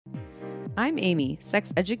I'm Amy,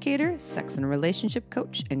 sex educator, sex and relationship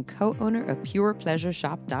coach, and co-owner of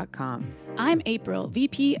PurePleasureShop.com. I'm April,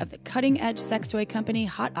 VP of the cutting-edge sex toy company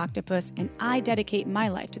Hot Octopus, and I dedicate my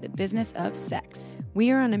life to the business of sex. We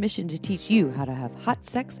are on a mission to teach you how to have hot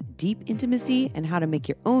sex, deep intimacy, and how to make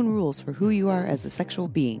your own rules for who you are as a sexual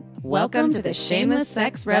being. Welcome to the Shameless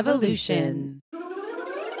Sex Revolution.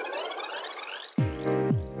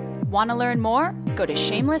 Want to learn more? Go to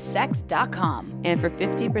shamelesssex.com. And for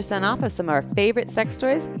 15% off of some of our favorite sex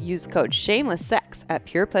toys, use code SHAMELESSSEX at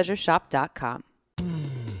PurePleasureShop.com.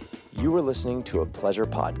 You are listening to a Pleasure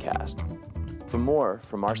Podcast. For more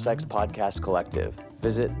from our sex podcast collective,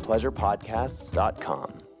 visit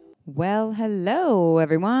pleasurepodcasts.com. Well, hello,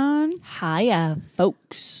 everyone. Hiya,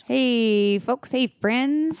 folks. Hey, folks. Hey,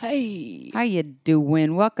 friends. Hey. How you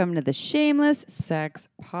doing? Welcome to the Shameless Sex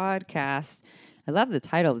Podcast. I love the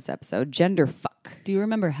title of this episode, Gender Fuck. Do you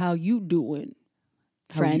remember how you doing,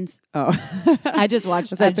 friends? Oh. I just watched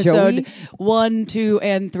that episode Joey? 1, 2,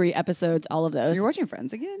 and 3 episodes, all of those. You're watching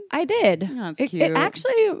Friends again? I did. Oh, that's It cute.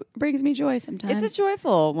 actually brings me joy sometimes. It's a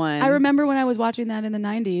joyful one. I remember when I was watching that in the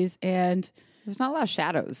 90s, and There's not a lot of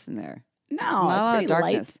shadows in there. no, Not it's a lot pretty of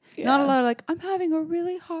darkness. light. Not a Yeah. lot of like, I'm having a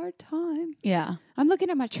really hard time. Yeah. I'm looking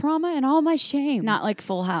at my trauma and all my shame. Not like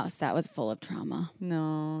Full House. That was full of trauma.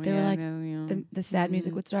 No. They were yeah, like, no, yeah. the sad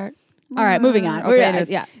music would start. All right, moving on. Okay, Yeah,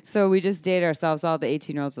 anyways, yeah. So we just dated ourselves. All the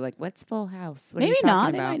 18-year-olds are like, what's Full House? What are Maybe you not.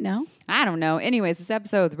 talking They about? might know. I don't know. Anyways, this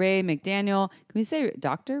episode with Ray McDaniel. Can we say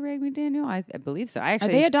Dr. Ray McDaniel? I believe so. I Are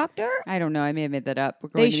actually, they a doctor? I don't know. I may have made that up. We're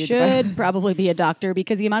They going to be should probably be a doctor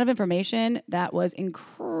because the amount of information that was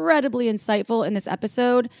incredibly insightful in this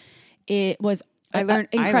episode, it was I learned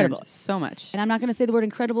incredible. so much. And I'm not going to say the word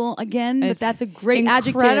incredible again, but It's that's a great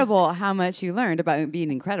adjective. Incredible how much you learned about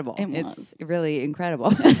being incredible. It It's was. really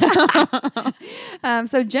incredible.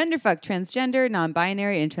 So gender fuck, transgender,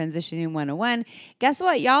 non-binary, and transitioning 101. Guess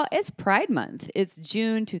what, y'all? It's Pride Month. It's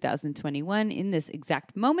June 2021 in this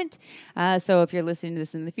exact moment. So if you're listening to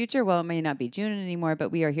this in the future, well, it may not be June anymore, but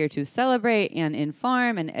we are here to celebrate and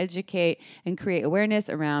inform and educate and create awareness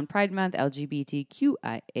around Pride Month,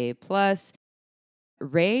 LGBTQIA+.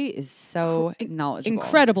 Ray is so knowledgeable.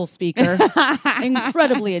 Incredible speaker.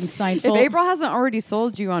 Incredibly insightful. If April hasn't already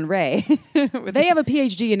sold you on Ray, They have a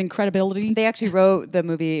PhD in incredibility. they actually wrote the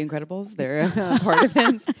movie Incredibles. They're part of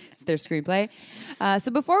it. It's their screenplay. So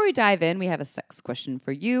before we dive in, we have a sex question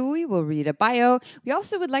for you. We will read a bio. We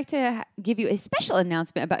also would like to give you a special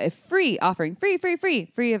announcement about a free offering,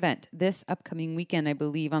 free event this upcoming weekend, I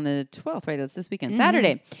believe on the 12th, right? That's this weekend,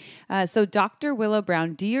 Saturday. So Dr. Willow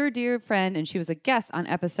Brown, dear friend, and she was a guest on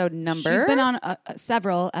episode number... She's been on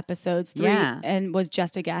several episodes, 3, and was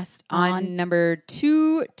just a guest on number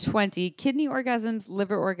 220, Kidney Orgasms,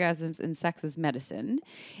 Liver Orgasms, and Sex as Medicine.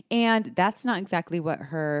 And that's not exactly what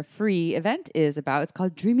her free event is about. It's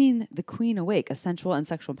called Dreaming the Queen Awake, a sensual and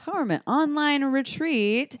sexual empowerment online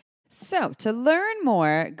retreat. So to learn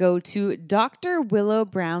more, go to Dr. Willow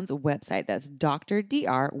Brown's website. That's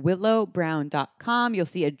drwillowbrown.com. You'll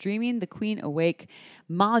see a Dreaming the Queen Awake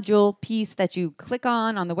module piece that you click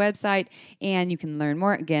on the website, and you can learn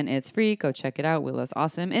more. Again, it's free. Go check it out. Willow's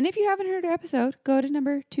awesome. And if you haven't heard her episode, go to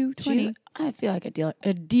number 220. I feel like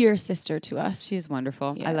a dear sister to us. She's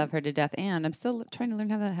wonderful. Yeah. I love her to death. And I'm still trying to learn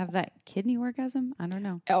how to have that kidney orgasm. I don't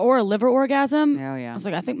know. Or a liver orgasm. Oh, yeah. I was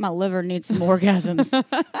like, I think my liver needs some orgasms.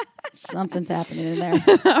 Something's happening in there.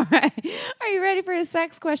 All right. Are you ready for a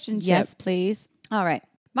sex question, Chip? Yes, please. All right.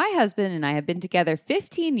 My husband and I have been together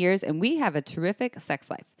 15 years and we have a terrific sex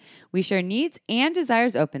life. We share needs and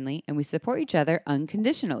desires openly and we support each other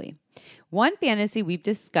unconditionally. One fantasy we've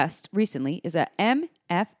discussed recently is a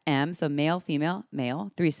MFM, so male, female,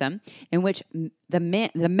 male threesome, in which the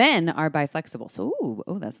men are biflexible. So,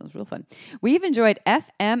 that sounds real fun. We've enjoyed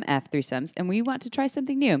FMF threesomes, and we want to try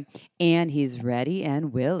something new. And he's ready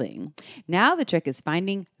and willing. Now the trick is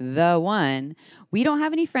finding the one. We don't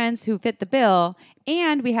have any friends who fit the bill,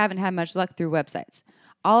 and we haven't had much luck through websites.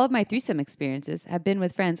 All of my threesome experiences have been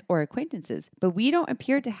with friends or acquaintances, but we don't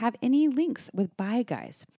appear to have any links with bi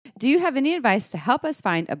guys. Do you have any advice to help us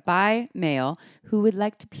find a bi male who would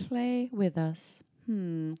like to play with us?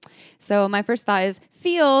 So my first thought is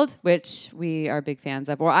field, which we are big fans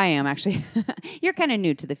of, or I am actually. You're kind of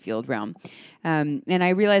new to the field realm. And I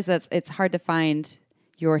realize that it's hard to find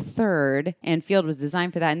your third, and field was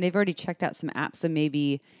designed for that. And they've already checked out some apps, so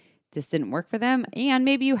maybe this didn't work for them, and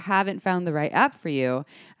maybe you haven't found the right app for you.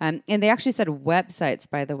 And they actually said websites,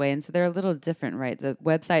 by the way, and so they're a little different, right? The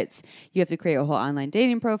websites, you have to create a whole online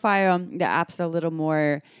dating profile. The apps are a little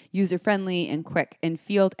more user-friendly and quick. And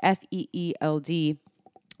Field, F-E-E-L-D,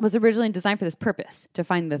 was originally designed for this purpose, to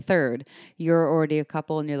find the third. You're already a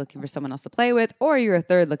couple and you're looking for someone else to play with, or you're a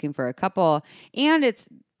third looking for a couple. And it's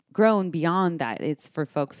grown beyond that. It's for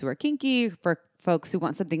folks who are kinky, for folks who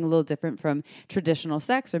want something a little different from traditional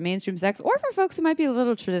sex or mainstream sex, or for folks who might be a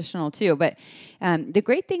little traditional too. But the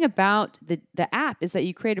great thing about the app is that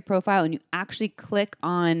you create a profile and you actually click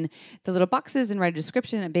on the little boxes and write a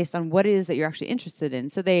description based on what it is that you're actually interested in.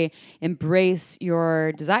 So they embrace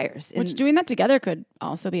your desires. Which doing that together could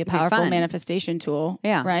also be a powerful manifestation tool.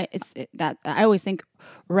 Yeah. Right? That I always think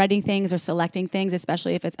writing things or selecting things,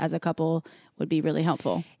 especially if it's as a couple, would be really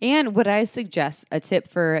helpful. And what I suggest, a tip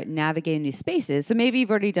for navigating these spaces, so maybe you've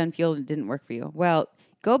already done field and it didn't work for you. Well,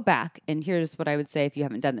 go back, and here's what I would say if you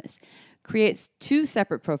haven't done this. Create 2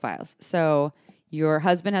 separate profiles. So your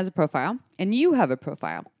husband has a profile, and you have a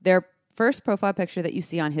profile. Their first profile picture that you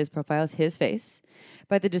see on his profile is his face,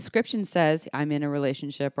 but the description says, I'm in a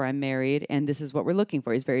relationship or I'm married, and this is what we're looking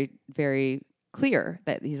for. He's very, very clear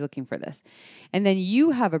that he's looking for this. And then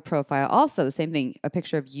you have a profile, also the same thing, a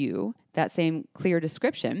picture of you, that same clear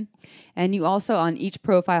description. And you also on each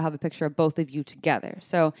profile have a picture of both of you together.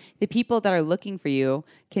 So the people that are looking for you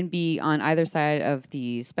can be on either side of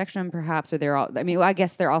the spectrum perhaps, or I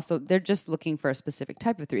guess they're just looking for a specific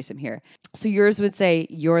type of threesome here. So yours would say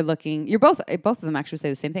both of them actually say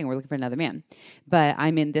the same thing. We're looking for another man, but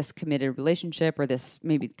I'm in this committed relationship, or this,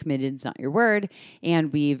 maybe committed is not your word,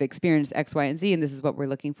 and we've experienced X, Y, and Z, and this is what we're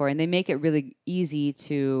looking for. And they make it really easy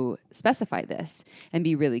to specify this and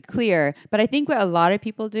be really clear. But I think what a lot of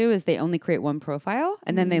people do is they only create one profile,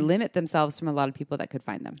 and then they limit themselves from a lot of people that could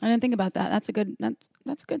find them. I didn't think about that. That's a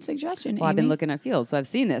good suggestion. Well, Amy. I've been looking at Field, so I've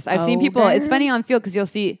seen this. I've seen people. It's funny on Field because you'll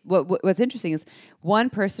see what's interesting is one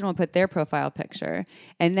person will put their profile picture,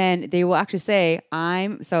 and then they will actually say,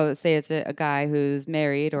 say it's a guy who's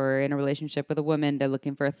married or in a relationship with a woman. They're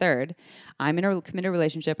looking for a third. I'm in a committed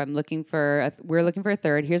relationship. We're looking for a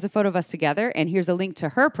third. Here's a photo of us together, and here's a link to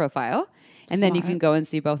her profile. And then you can go and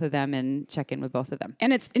see both of them and check in with both of them.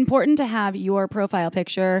 And it's important to have your profile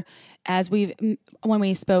picture, as when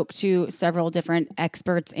we spoke to several different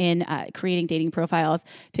experts in creating dating profiles,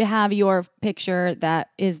 to have your picture that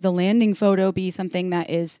is the landing photo be something that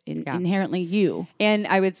is inherently you. And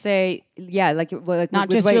I would say, not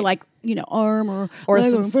just your arm or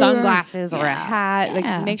some sunglasses or a hat.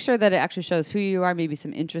 Like, make sure that it actually shows who you are, maybe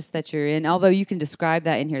some interests that you're in. Although you can describe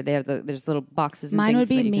that in here. They have there's little boxes and Mine things would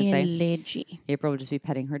be that you me can say. and Lidgy. April would just be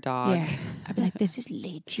petting her dog. Yeah. I'd be like, this is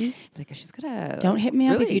Lidgy. Like, she's gonna don't hit me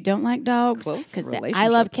up really if you don't like dogs. Because I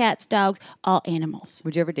love cats, dogs, all animals.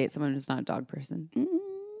 Would you ever date someone who's not a dog person?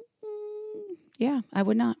 Yeah, I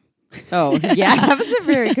would not. Oh, yeah. That was a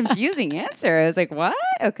very confusing answer. I was like, what?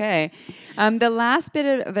 Okay. The last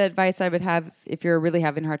bit of advice I would have, if you're really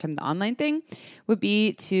having a hard time with the online thing, would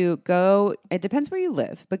be to go, it depends where you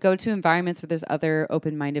live, but go to environments where there's other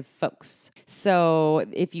open-minded folks. So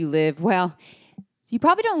if you live, you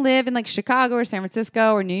probably don't live in like Chicago or San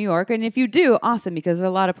Francisco or New York. And if you do, awesome, because there's a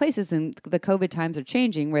lot of places, and the COVID times are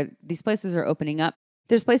changing, where these places are opening up.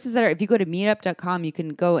 There's places that are, if you go to meetup.com, you can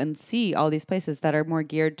go and see all these places that are more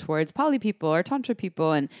geared towards poly people or tantra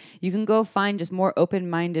people. And you can go find just more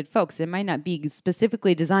open-minded folks. It might not be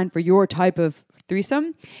specifically designed for your type of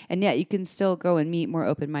threesome, and yet you can still go and meet more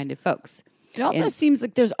open-minded folks. It also seems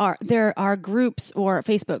like there are groups or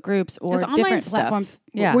Facebook groups or different platforms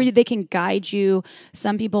where they can guide you.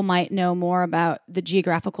 Some people might know more about the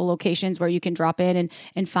geographical locations where you can drop in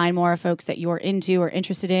and find more folks that you're into or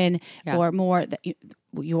interested in, or more that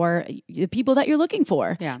you're the people that you're looking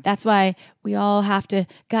for. Yeah. That's why we all have to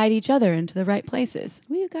guide each other into the right places.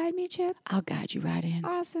 Will you guide me, Chip? I'll guide you right in.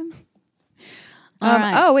 Awesome. All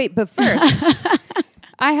right. Oh, wait, but first,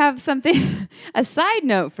 I have a side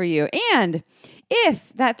note for you. And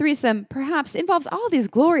if that threesome perhaps involves all these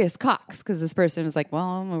glorious cocks, because this person was like,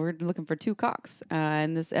 well, we're looking for 2 cocks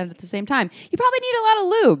and at the same time, you probably need a lot of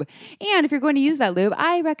lube. And if you're going to use that lube,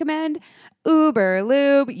 I recommend Uber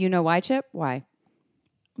Lube. You know why, Chip? Why?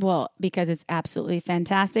 Well, because it's absolutely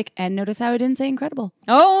fantastic. And notice how I didn't say incredible.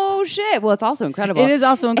 Oh, shit. Well, it's also incredible. It is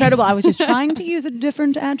also incredible. I was just trying to use a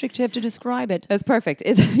different adjective to describe it. That's perfect.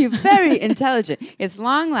 You're very intelligent. It's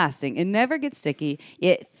long-lasting. It never gets sticky.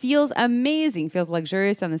 It feels amazing. Feels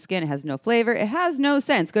luxurious on the skin. It has no flavor. It has no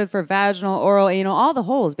scent. Good for vaginal, oral, anal, all the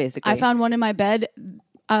holes, basically. I found one in my bed.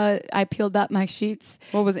 I peeled up my sheets.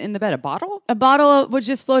 What was in the bed? A bottle? A bottle was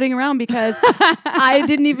just floating around because I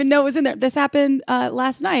didn't even know it was in there. This happened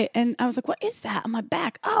last night, and I was like, what is that on my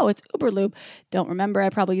back? Oh, it's Uber Lube. Don't remember. I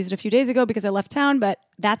probably used it a few days ago because I left town, but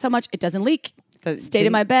that's how much it doesn't leak. Stayed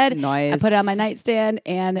in my bed. Nice. I put it on my nightstand,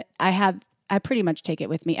 and I have I pretty much take it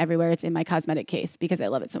with me everywhere. It's in my cosmetic case because I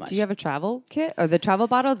love it so much. Do you have a travel kit or the travel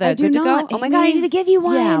bottle? I do not. Oh my God, I need to give you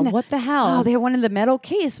one. Yeah, what the hell? Oh, they have one in the metal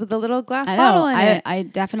case with a little glass bottle in it. I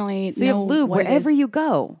definitely So you have lube wherever you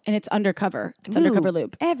go. And it's undercover. It's undercover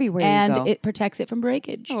lube. Everywhere you go. And it protects it from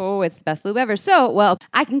breakage. Oh, it's the best lube ever. So, well,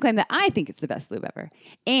 I can claim that I think it's the best lube ever.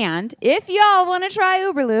 And if y'all want to try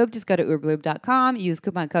Uberlube, just go to uberlube.com, use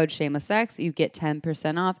coupon code SHAMELESSSEX. You get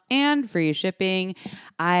 10% off and free shipping.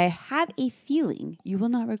 I have a feeling you will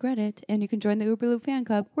not regret it, and you can join the Uberlube fan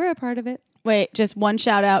club. We're a part of it. Wait, just one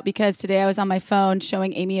shout out because today I was on my phone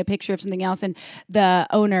showing Amy a picture of something else and the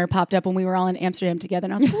owner popped up when we were all in Amsterdam together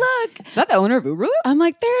and I was like, look. Is that the owner of Uberlube? I'm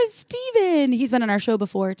like, there's Steven. He's been on our show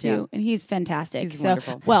before too and he's fantastic. He's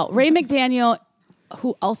wonderful. Well, Ray McDaniel,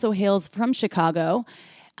 who also hails from Chicago,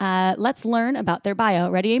 let's learn about their bio.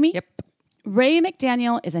 Ready, Amy? Yep. Ray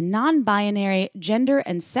McDaniel is a non-binary gender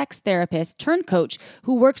and sex therapist turned coach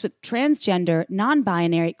who works with transgender,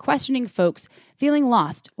 non-binary, questioning folks feeling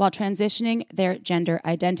lost while transitioning their gender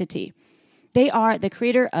identity. They are the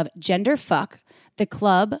creator of Gender Fuck, the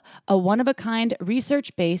club, a one-of-a-kind,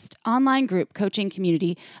 research-based online group coaching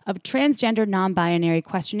community of transgender, non-binary,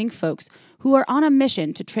 questioning folks who are on a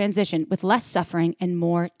mission to transition with less suffering and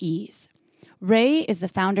more ease. Ray is the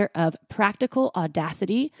founder of Practical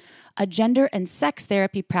Audacity, a gender and sex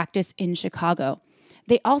therapy practice in Chicago.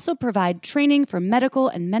 They also provide training for medical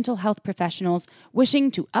and mental health professionals wishing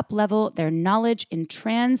to up-level their knowledge in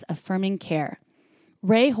trans-affirming care.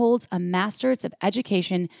 Ray holds a Master's of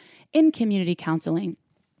Education in Community Counseling.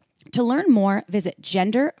 To learn more, visit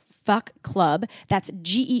Gender Fuck Club. That's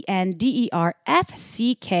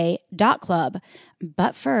GenderFck.club.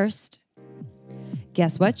 But first,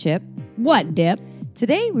 guess what, Chip? What, Dip?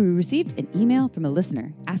 Today, we received an email from a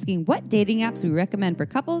listener asking what dating apps we recommend for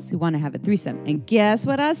couples who want to have a threesome. And guess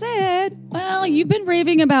what I said? Well, you've been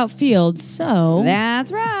raving about Field, so...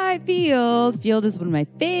 That's right, Field. Field is one of my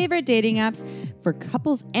favorite dating apps for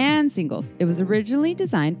couples and singles. It was originally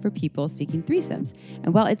designed for people seeking threesomes.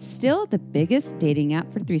 And while it's still the biggest dating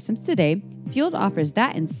app for threesomes today, Field offers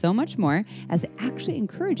that and so much more, as they actually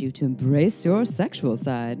encourage you to embrace your sexual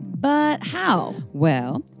side. But how?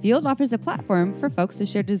 Well, Field offers a platform for folks to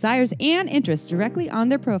share desires and interests directly on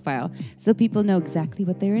their profile so people know exactly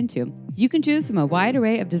what they're into. You can choose from a wide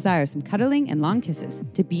array of desires, from cuddling and long kisses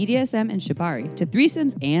to BDSM and shibari to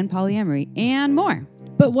threesomes and polyamory and more.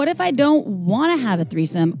 But what if I don't want to have a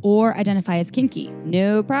threesome or identify as kinky?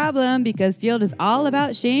 No problem, because Field is all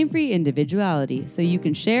about shame-free individuality, so you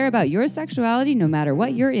can share about your sexuality no matter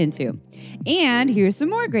what you're into. And here's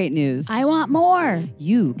some more great news. I want more.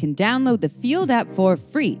 You can download the Field app for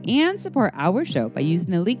free and support our show by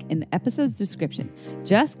using the link in the episode's description.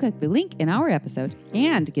 Just click the link in our episode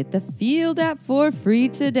and get the Field app for free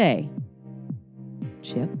today.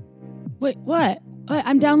 Chip? Wait, what?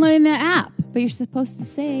 I'm downloading the app. But you're supposed to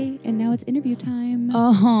say, and now it's interview time.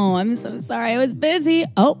 Oh, I'm so sorry. I was busy.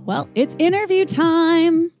 Oh, well, it's interview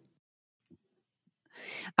time.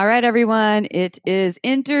 All right, everyone. It is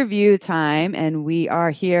interview time, and we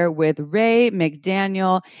are here with Ray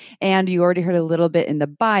McDaniel, and you already heard a little bit in the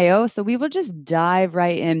bio, so we will just dive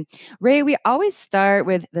right in. Ray, we always start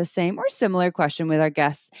with the same or similar question with our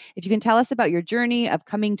guests. If you can tell us about your journey of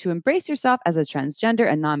coming to embrace yourself as a transgender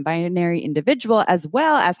and non-binary individual, as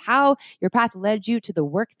well as how your path led you to the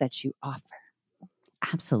work that you offer.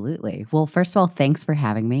 Absolutely. Well, first of all, thanks for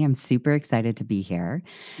having me. I'm super excited to be here.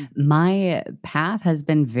 My path has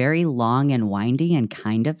been very long and windy and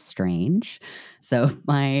kind of strange. So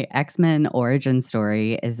my X-Men origin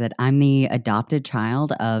story is that I'm the adopted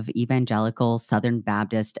child of evangelical Southern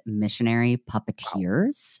Baptist missionary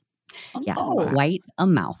puppeteers. Yeah, quite a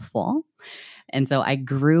mouthful. And so I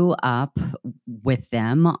grew up with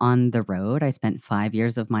them on the road. I spent 5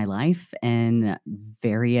 years of my life in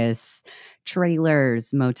various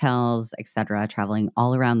trailers, motels, etc., traveling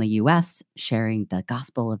all around the U.S., sharing the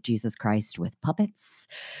gospel of Jesus Christ with puppets.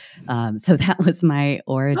 So that was my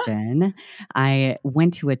origin. I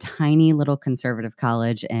went to a tiny little conservative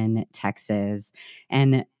college in Texas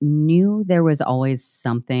and knew there was always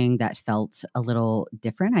something that felt a little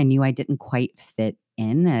different. I knew I didn't quite fit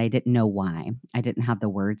in, and I didn't know why. I didn't have the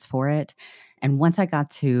words for it. And once I got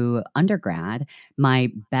to undergrad,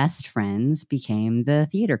 my best friends became the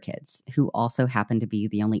theater kids, who also happened to be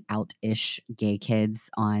the only out-ish gay kids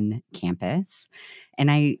on campus. And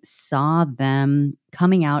I saw them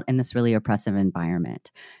coming out in this really oppressive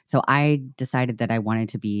environment. So I decided that I wanted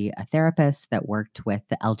to be a therapist that worked with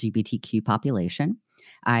the LGBTQ population.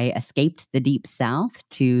 I escaped the Deep South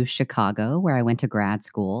to Chicago, where I went to grad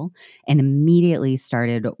school, and immediately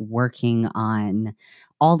started working on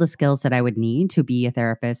all the skills that I would need to be a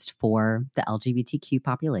therapist for the LGBTQ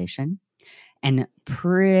population. And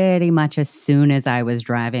pretty much as soon as I was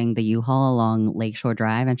driving the U-Haul along Lakeshore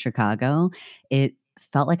Drive in Chicago, it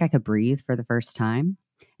felt like I could breathe for the first time.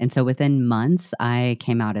 And so within months, I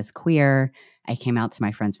came out as queer. I came out to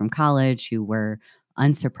my friends from college who were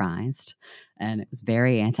unsurprised, and it was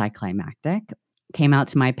very anticlimactic. Came out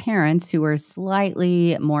to my parents who were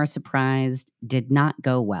slightly more surprised. Did not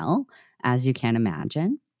go well, as you can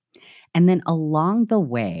imagine. And then along the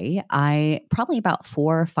way, I probably about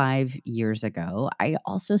 4 or 5 years ago, I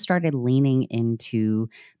also started leaning into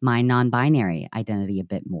my non-binary identity a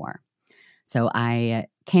bit more. So I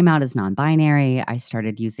came out as non-binary. I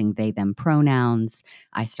started using they, them pronouns.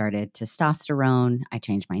 I started testosterone. I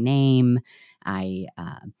changed my name. I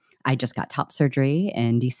just got top surgery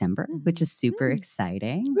in December, which is super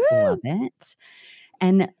exciting. Love it.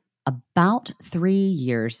 And about 3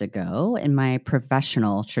 years ago in my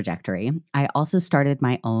professional trajectory, I also started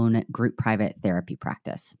my own group private therapy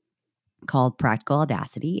practice called Practical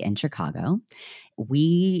Audacity in Chicago.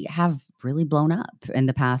 We have really blown up in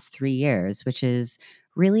the past 3 years, which is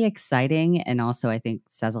really exciting and also I think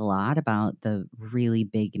says a lot about the really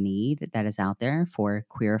big need that is out there for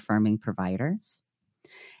queer affirming providers.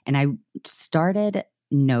 And I started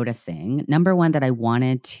noticing, number one, that I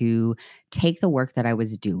wanted to take the work that I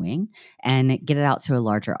was doing and get it out to a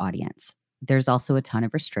larger audience. There's also a ton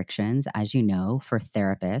of restrictions, as you know, for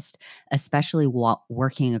therapists, especially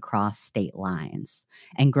working across state lines.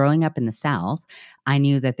 And growing up in the South, I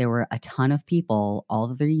knew that there were a ton of people all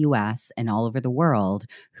over the US and all over the world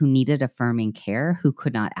who needed affirming care who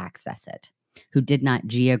could not access it, who did not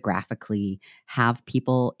geographically have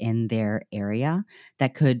people in their area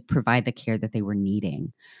that could provide the care that they were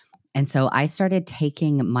needing. And so I started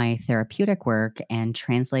taking my therapeutic work and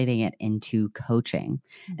translating it into coaching.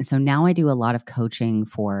 And so now I do a lot of coaching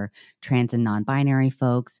for trans and non-binary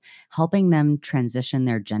folks, helping them transition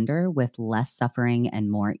their gender with less suffering and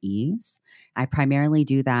more ease. I primarily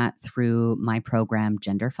do that through my program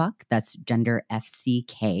GenderFuck. That's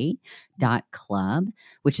genderfck.club,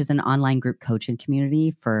 which is an online group coaching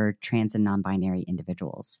community for trans and non-binary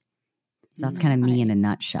individuals. So that's kind of me in a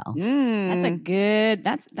nutshell. That's a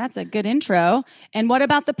good intro. And what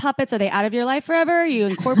about the puppets? Are they out of your life forever? Are you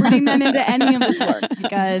incorporating them into any of this work?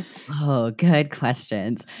 Because good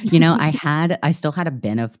questions. You know, I still had a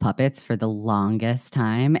bin of puppets for the longest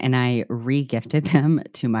time, and I re-gifted them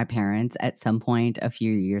to my parents at some point a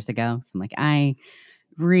few years ago. So I'm like, I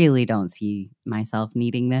really don't see myself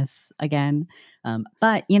needing this again.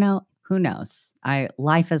 But you know, who knows?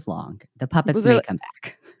 Life is long. The puppets may come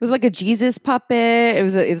back. It was like a Jesus puppet. It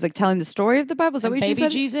was like telling the story of the Bible. Is that what you said? Baby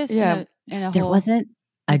Jesus? Yeah. There wasn't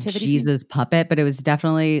a Jesus puppet, but it was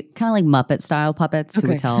definitely kind of like Muppet style puppets who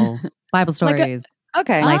would tell Bible stories.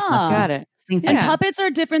 Got it. And puppets are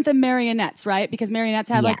different than marionettes, right? Because marionettes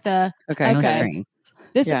have like the no strings.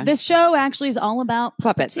 This show actually is all about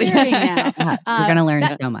puppets. Now. You're going to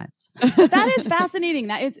learn so much. That is fascinating.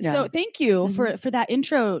 That is so. Thank you for that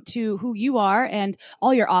intro to who you are and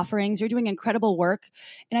all your offerings. You're doing incredible work,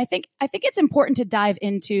 and I think it's important to dive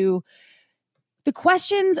into the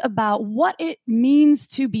questions about what it means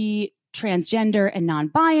to be transgender and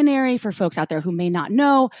non-binary for folks out there who may not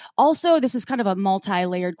know. Also, this is kind of a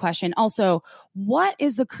multi-layered question. Also, what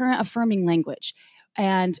is the current affirming language,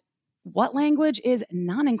 and what language is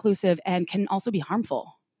non-inclusive and can also be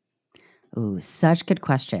harmful? Ooh, such good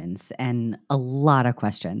questions and a lot of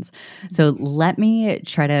questions. So let me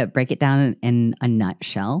try to break it down in a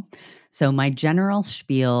nutshell. So my general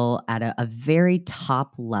spiel at a very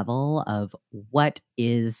top level of what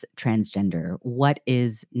is transgender, what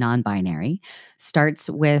is non-binary, starts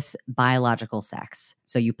with biological sex.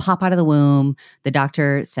 So you pop out of the womb, the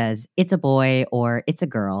doctor says it's a boy or it's a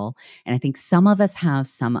girl. And I think some of us have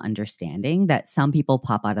some understanding that some people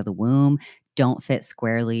pop out of the womb, don't fit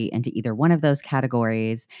squarely into either one of those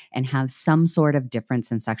categories and have some sort of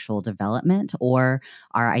difference in sexual development or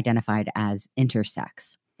are identified as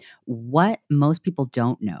intersex. What most people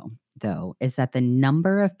don't know, though, is that the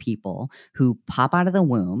number of people who pop out of the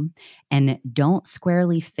womb and don't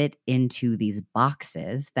squarely fit into these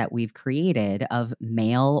boxes that we've created of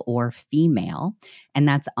male or female, and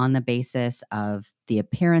that's on the basis of the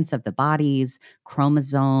appearance of the bodies,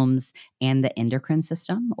 chromosomes, and the endocrine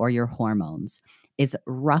system or your hormones, is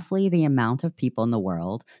roughly the amount of people in the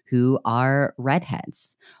world who are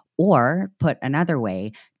redheads. Or, put another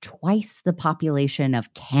way, twice the population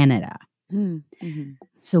of Canada. Mm-hmm.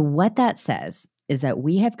 So what that says is that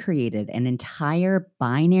we have created an entire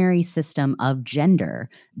binary system of gender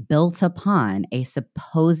built upon a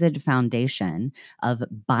supposed foundation of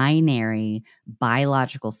binary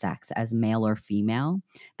biological sex as male or female,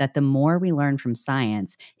 that the more we learn from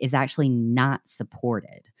science is actually not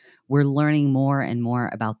supported. We're learning more and more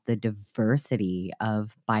about the diversity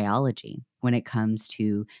of biology when it comes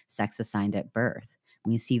to sex assigned at birth.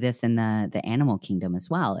 We see this in the animal kingdom as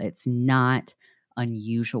well. It's not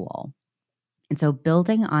unusual. And so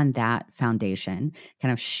building on that foundation,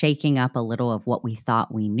 kind of shaking up a little of what we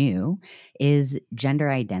thought we knew, is gender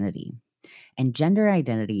identity. And gender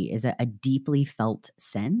identity is a deeply felt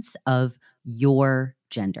sense of your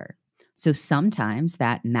gender. So sometimes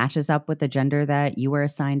that matches up with the gender that you were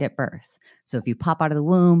assigned at birth. So if you pop out of the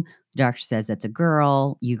womb, the doctor says it's a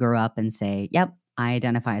girl, you grow up and say, yep, I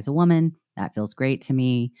identify as a woman. That feels great to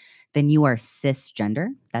me. Then you are cisgender.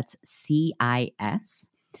 That's CIS.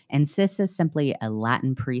 And cis is simply a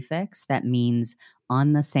Latin prefix that means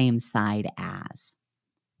on the same side as.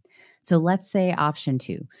 So let's say option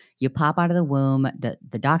 2, you pop out of the womb,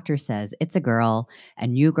 the doctor says it's a girl,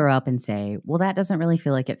 and you grow up and say, well, that doesn't really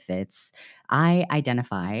feel like it fits. I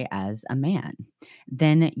identify as a man.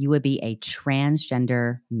 Then you would be a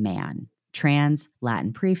transgender man. Trans,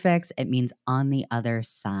 Latin prefix, it means on the other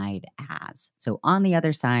side as. So on the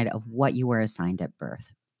other side of what you were assigned at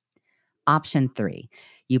birth. Option 3,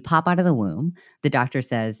 you pop out of the womb, the doctor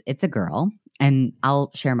says it's a girl, and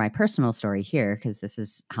I'll share my personal story here because this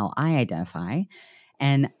is how I identify.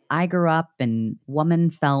 And I grew up and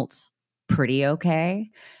woman felt pretty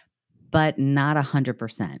okay, but not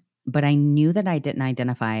 100%. But I knew that I didn't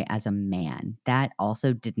identify as a man. That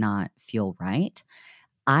also did not feel right.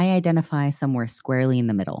 I identify somewhere squarely in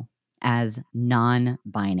the middle as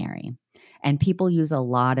non-binary. And people use a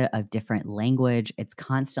lot of different language. It's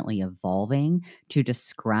constantly evolving to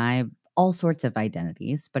describe all sorts of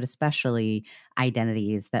identities, but especially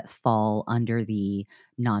identities that fall under the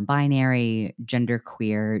non-binary,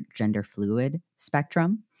 genderqueer, gender fluid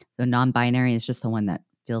spectrum. So non-binary is just the one that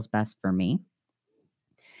feels best for me.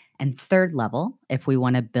 And third level, if we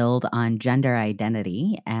want to build on gender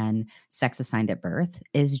identity and sex assigned at birth,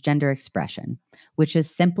 is gender expression, which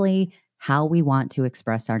is simply how we want to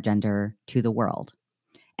express our gender to the world.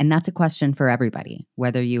 And that's a question for everybody,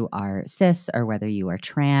 whether you are cis or whether you are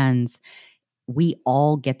trans. We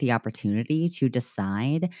all get the opportunity to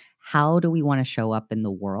decide how do we want to show up in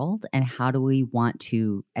the world and how do we want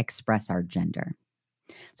to express our gender.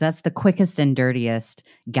 So that's the quickest and dirtiest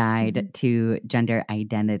guide to gender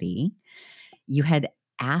identity. You had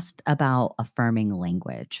asked about affirming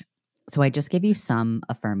language. So I just gave you some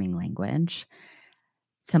affirming language.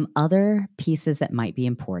 Some other pieces that might be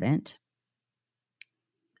important.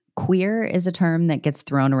 Queer is a term that gets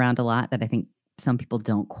thrown around a lot that I think some people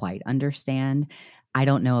don't quite understand. I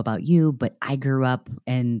don't know about you, but I grew up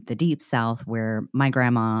in the Deep South where my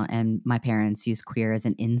grandma and my parents used queer as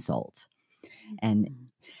an insult. And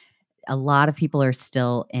a lot of people are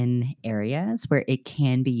still in areas where it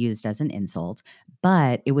can be used as an insult,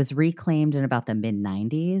 but it was reclaimed in about the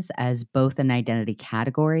mid-90s as both an identity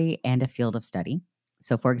category and a field of study.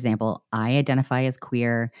 So, for example, I identify as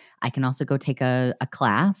queer. I can also go take a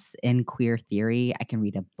class in queer theory. I can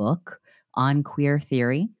read a book on queer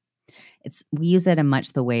theory. We use it in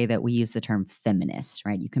much the way that we use the term feminist,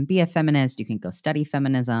 right? You can be a feminist, you can go study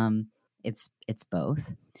feminism. It's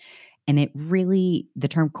both. And the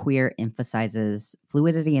term queer emphasizes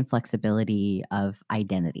fluidity and flexibility of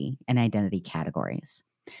identity and identity categories.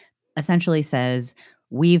 Essentially says,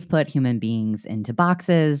 we've put human beings into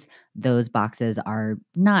boxes. Those boxes are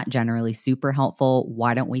not generally super helpful.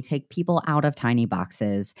 Why don't we take people out of tiny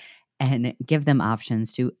boxes and give them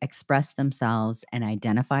options to express themselves and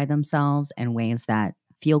identify themselves in ways that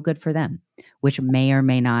feel good for them, which may or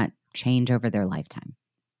may not change over their lifetime.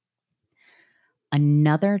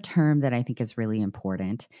 Another term that I think is really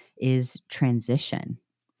important is transition.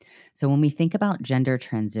 So when we think about gender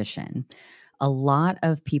transition, a lot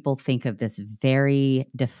of people think of this very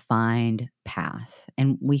defined path,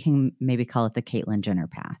 and we can maybe call it the Caitlyn Jenner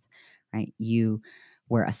path, right? You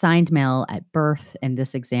were assigned male at birth in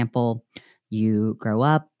this example. You grow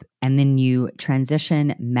up and then you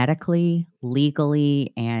transition medically,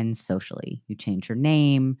 legally, and socially. You change your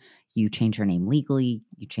name. You change your name legally,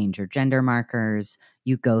 you change your gender markers,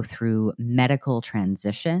 you go through medical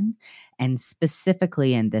transition. And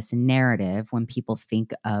specifically in this narrative, when people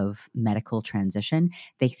think of medical transition,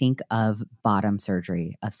 they think of bottom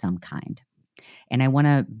surgery of some kind. And I want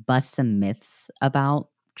to bust some myths about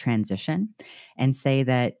transition and say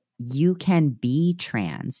that you can be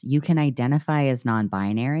trans, you can identify as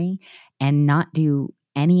non-binary and not do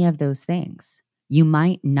any of those things. You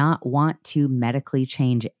might not want to medically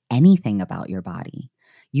change anything about your body.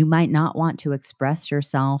 You might not want to express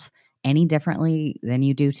yourself any differently than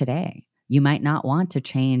you do today. You might not want to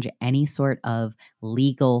change any sort of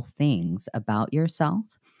legal things about yourself.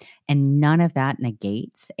 And none of that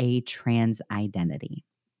negates a trans identity.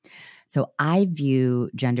 So I view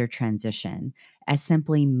gender transition as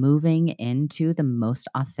simply moving into the most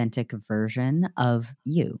authentic version of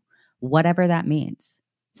you, whatever that means.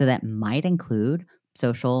 So that might include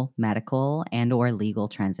social, medical, and or legal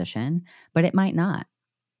transition, but it might not.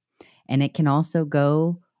 And it can also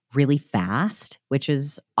go really fast, which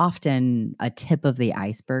is often a tip of the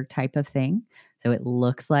iceberg type of thing. So it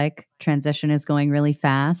looks like transition is going really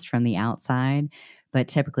fast from the outside, but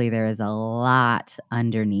typically there is a lot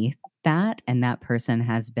underneath that, and that person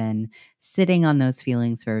has been sitting on those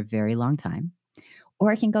feelings for a very long time.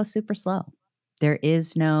 Or it can go super slow. There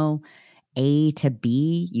is no A to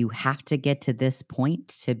B. You have to get to this point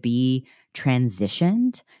to be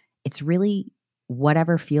transitioned. It's really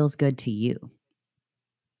whatever feels good to you.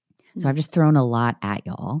 So I've just thrown a lot at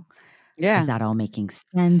y'all. Yeah. Is that all making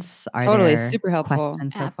sense? Are totally there super helpful.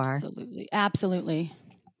 questions so far? Absolutely.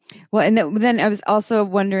 Well, and then I was also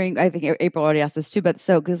wondering, I think April already asked this too, but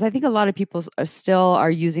because I think a lot of people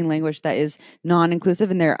are using language that is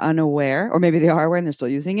non-inclusive and they're unaware, or maybe they are aware and they're still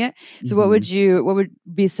using it. So what would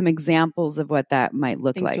be some examples of what that might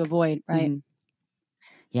look like? Things to avoid, right?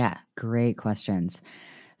 Yeah, great questions.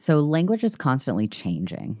 So language is constantly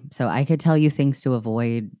changing. So I could tell you things to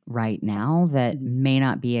avoid right now that may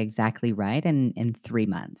not be exactly right in 3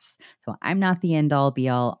 months. So I'm not the end all be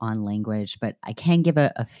all on language, but I can give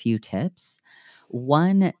a few tips.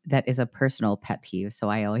 One that is a personal pet peeve, so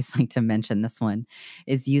I always like to mention this one,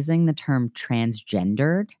 is using the term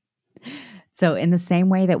transgendered. So in the same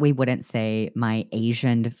way that we wouldn't say my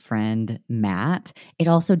Asian friend Matt, it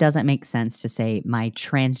also doesn't make sense to say my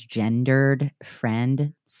transgendered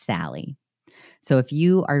friend Sally. So if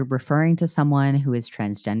you are referring to someone who is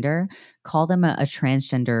transgender, call them a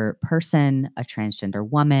transgender person, a transgender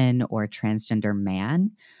woman, or a transgender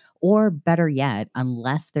man. Or better yet,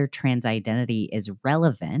 unless their trans identity is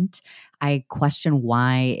relevant, I question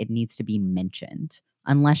why it needs to be mentioned.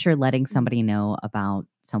 Unless you're letting somebody know about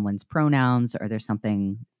someone's pronouns or there's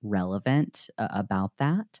something relevant about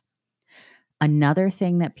that. Another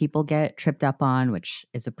thing that people get tripped up on, which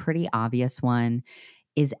is a pretty obvious one,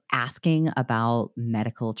 is asking about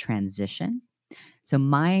medical transition. So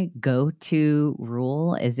my go-to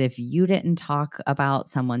rule is if you didn't talk about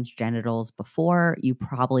someone's genitals before, you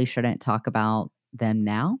probably shouldn't talk about them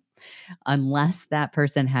now, unless that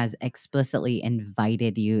person has explicitly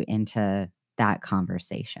invited you into that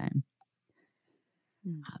conversation.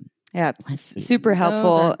 Yeah, super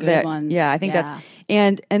helpful. Those are good ones. Yeah, I think that's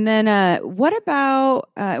and then what about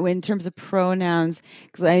in terms of pronouns?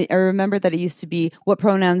 Because I remember that it used to be what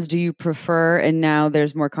pronouns do you prefer, and now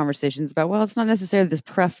there's more conversations about it's not necessarily this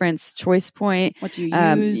preference choice point. What do you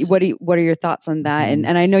use? What are your thoughts on that?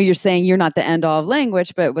 And I know you're saying you're not the end all of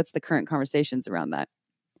language, but what's the current conversations around that?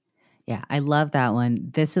 Yeah, I love that one.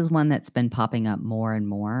 This is one that's been popping up more and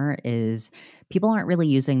more is people aren't really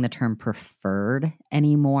using the term preferred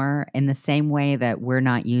anymore in the same way that we're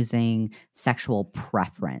not using sexual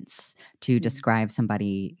preference to describe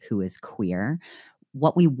somebody who is queer.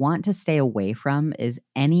 What we want to stay away from is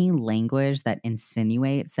any language that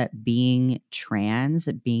insinuates that being trans,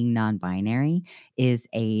 being non-binary is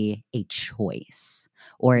a choice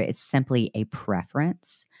or it's simply a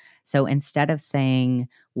preference. So instead of saying,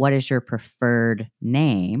 what is your preferred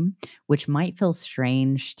name, which might feel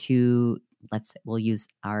strange to, we'll use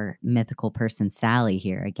our mythical person, Sally,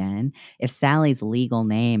 here again. If Sally's legal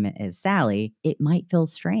name is Sally, it might feel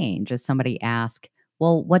strange as somebody asks,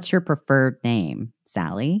 well, what's your preferred name,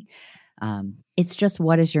 Sally? It's just,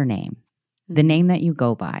 what is your name? The name that you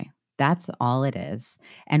go by. That's all it is.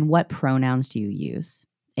 And what pronouns do you use?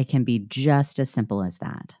 It can be just as simple as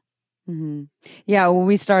that. Mm-hmm. Yeah, when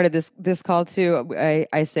we started this call too,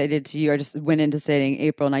 I stated to you, I just went into saying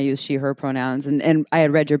April and I use she, her pronouns, and I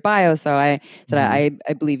had read your bio, so I said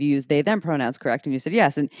I believe you use they, them pronouns, correct? And you said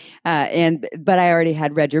yes, but I already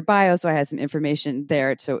had read your bio, so I had some information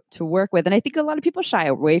there to work with, and I think a lot of people shy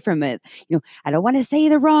away from it. I don't want to say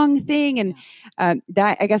the wrong thing, and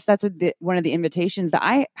that I guess that's one of the invitations that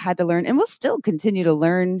I had to learn, and will still continue to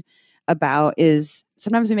learn about is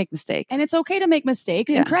sometimes we make mistakes. And it's okay to make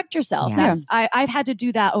mistakes and correct yourself. I've had to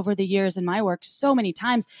do that over the years in my work so many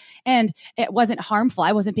times. And it wasn't harmful.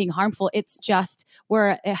 I wasn't being harmful. It's just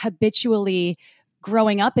we're habitually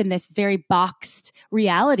growing up in this very boxed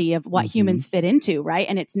reality of what humans fit into, right?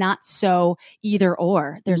 And it's not so either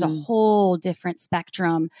or. There's a whole different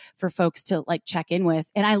spectrum for folks to like check in with.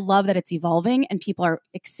 And I love that it's evolving and people are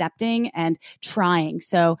accepting and trying.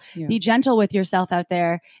 So be gentle with yourself out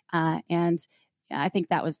there. And I think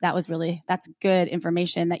that's good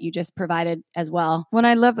information that you just provided as well. Well,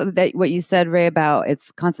 I love that what you said, Ray, about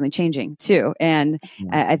it's constantly changing too. And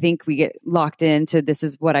I think we get locked into this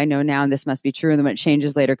is what I know now and this must be true. And then when it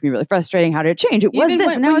changes later, it can be really frustrating. How did it change? It was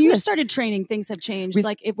this. When you started training, things have changed.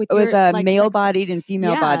 It was male-bodied and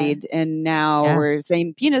female-bodied. And now we're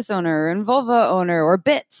saying penis owner and vulva owner or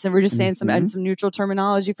bits. And we're just saying some neutral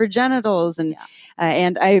terminology for genitals. And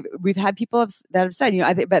we've had people that have said,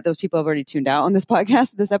 I bet those people have already tuned out on this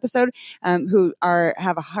podcast, this episode, who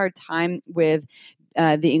have a hard time with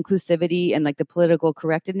the inclusivity and like the political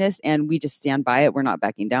correctness. And we just stand by it. We're not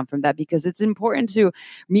backing down from that because it's important to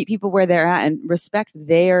meet people where they're at and respect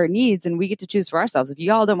their needs. And we get to choose for ourselves. If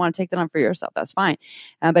you all don't want to take that on for yourself, that's fine.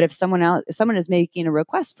 But if someone is making a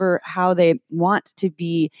request for how they want to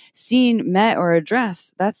be seen, met, or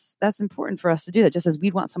addressed, that's important for us to do that, just as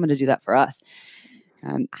we'd want someone to do that for us.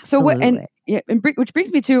 Which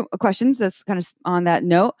brings me to a question that's kind of on that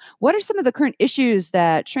note. What are some of the current issues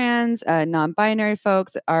that trans, non-binary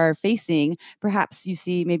folks are facing? Perhaps you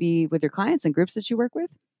see maybe with your clients and groups that you work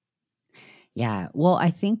with? Yeah. Well, I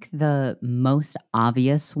think the most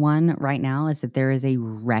obvious one right now is that there is a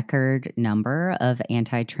record number of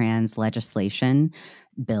anti-trans legislation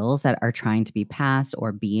bills that are trying to be passed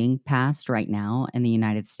or being passed right now in the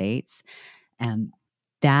United States.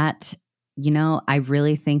 I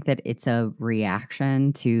really think that it's a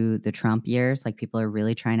reaction to the Trump years. Like people are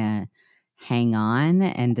really trying to hang on.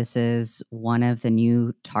 And this is one of the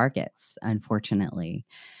new targets, unfortunately.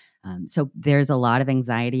 So there's a lot of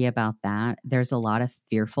anxiety about that. There's a lot of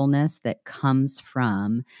fearfulness that comes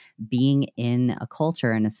from being in a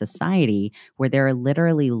culture and a society where there are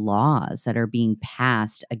literally laws that are being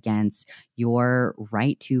passed against your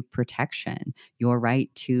right to protection, your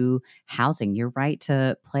right to housing, your right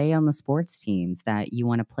to play on the sports teams that you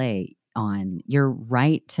want to play on, your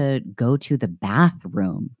right to go to the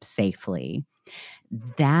bathroom safely.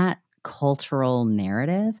 That cultural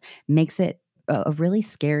narrative makes it a really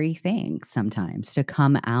scary thing sometimes to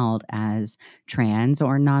come out as trans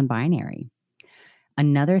or non-binary.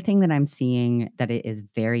 Another thing that I'm seeing that it is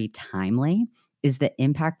very timely is the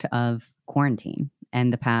impact of quarantine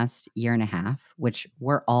and the past year and a half, which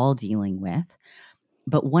we're all dealing with.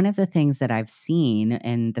 But one of the things that I've seen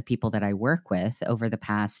in the people that I work with over the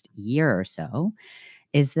past year or so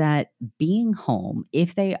is that being home,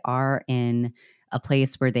 if they are in a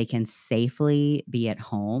place where they can safely be at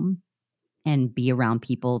home and be around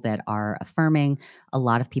people that are affirming. A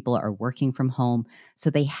lot of people are working from home. So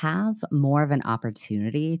they have more of an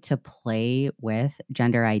opportunity to play with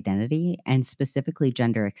gender identity and specifically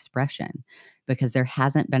gender expression because there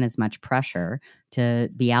hasn't been as much pressure to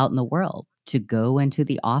be out in the world, to go into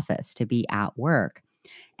the office, to be at work.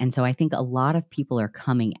 And so I think a lot of people are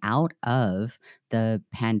coming out of the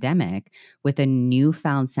pandemic with a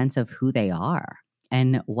newfound sense of who they are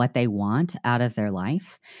and what they want out of their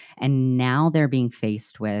life. And now they're being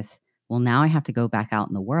faced with, well, now I have to go back out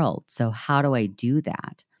in the world. So how do I do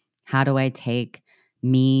that? How do I take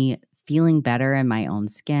me feeling better in my own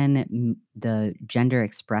skin, the gender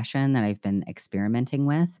expression that I've been experimenting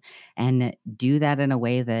with, and do that in a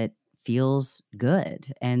way that feels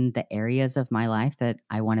good in the areas of my life that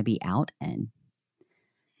I want to be out in?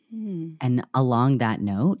 And along that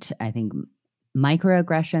note, I think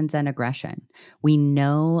microaggressions and aggression. We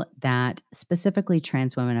know that specifically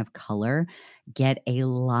trans women of color get a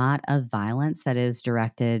lot of violence that is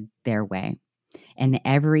directed their way. And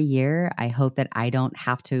every year, I hope that I don't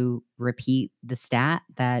have to repeat the stat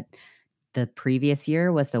that the previous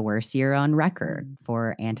year was the worst year on record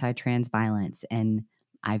for anti-trans violence. And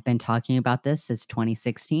I've been talking about this since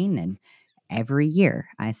 2016. And every year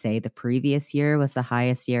I say the previous year was the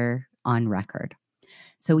highest year on record.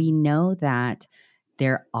 So we know that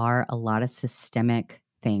there are a lot of systemic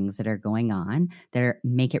things that are going on that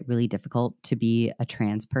make it really difficult to be a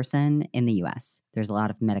trans person in the US. There's a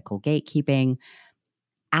lot of medical gatekeeping.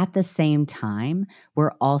 At the same time,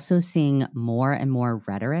 we're also seeing more and more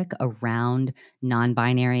rhetoric around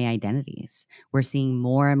non-binary identities. We're seeing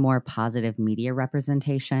more and more positive media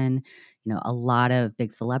representation. A lot of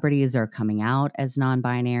big celebrities are coming out as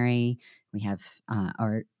non-binary. We have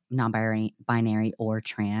or non-binary or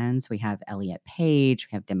trans. We have Elliot Page.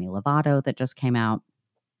 We have Demi Lovato that just came out.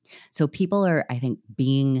 So people are, I think,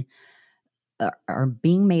 being are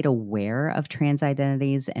being made aware of trans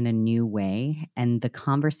identities in a new way, and the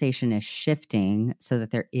conversation is shifting so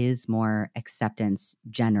that there is more acceptance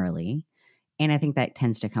generally. And I think that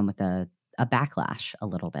tends to come with a backlash a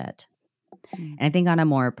little bit. And I think on a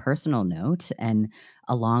more personal note, and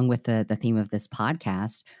along with the theme of this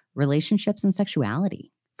podcast, relationships and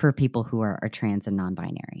sexuality for people who are trans and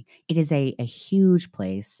non-binary. It is a huge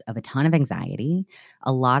place of a ton of anxiety,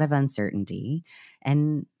 a lot of uncertainty,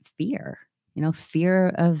 and fear. Fear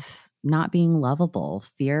of not being lovable,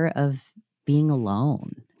 fear of being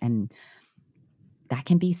alone. And that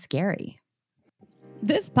can be scary.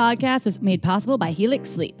 This podcast was made possible by Helix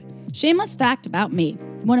Sleep. Shameless fact about me.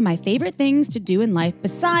 One of my favorite things to do in life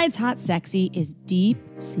besides hot sexy is deep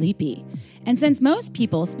sleepy. And since most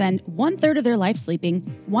people spend 1/3 of their life sleeping,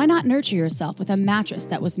 why not nurture yourself with a mattress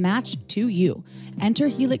that was matched to you? Enter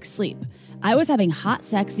Helix Sleep. I was having hot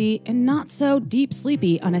sexy and not so deep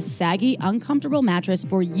sleepy on a saggy, uncomfortable mattress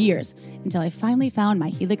for years until I finally found my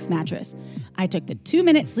Helix mattress. I took the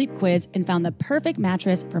 2-minute sleep quiz and found the perfect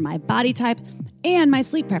mattress for my body type and my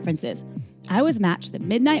sleep preferences. I was matched the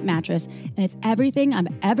Midnight mattress, and it's everything I've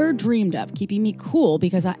ever dreamed of, keeping me cool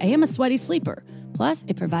because I am a sweaty sleeper. Plus,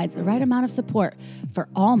 it provides the right amount of support for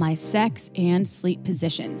all my sex and sleep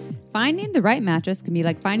positions. Finding the right mattress can be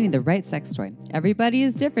like finding the right sex toy. Everybody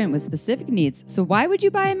is different with specific needs, so why would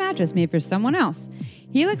you buy a mattress made for someone else?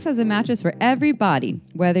 Helix has a mattress for every body,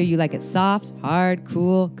 whether you like it soft, hard,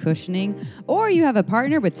 cool, cushioning, or you have a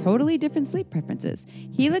partner with totally different sleep preferences.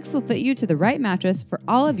 Helix will fit you to the right mattress for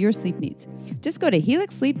all of your sleep needs. Just go to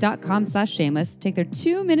helixsleep.com/shameless, take their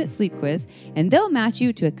 2-minute sleep quiz, and they'll match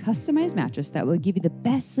you to a customized mattress that will give you the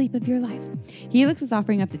best sleep of your life. Helix is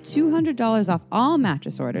offering up to $200 off all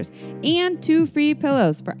mattress orders and 2 free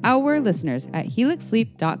pillows for our listeners at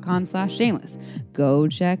helixsleep.com/shameless. Go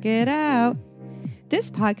check it out. This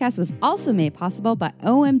podcast was also made possible by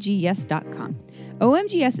omgyes.com.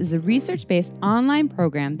 OMGS is a research-based online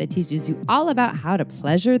program that teaches you all about how to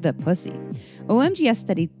pleasure the pussy. OMGS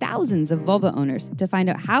studied thousands of vulva owners to find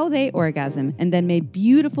out how they orgasm and then made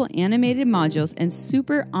beautiful animated modules and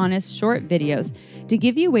super honest short videos to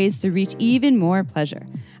give you ways to reach even more pleasure.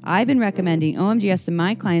 I've been recommending OMGS to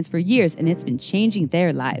my clients for years, and it's been changing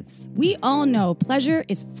their lives. We all know pleasure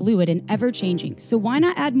is fluid and ever-changing, so why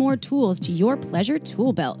not add more tools to your pleasure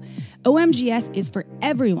tool belt? OMGS is for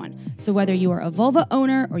everyone, so whether you are a vulva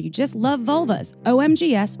owner or you just love vulvas,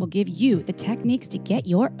 OMGS will give you the techniques to get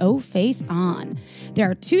your O-face on. There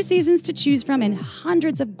are 2 seasons to choose from and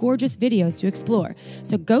hundreds of gorgeous videos to explore,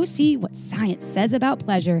 so go see what science says about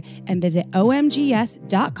pleasure and visit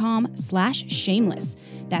omgyes.com/shameless.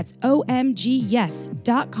 That's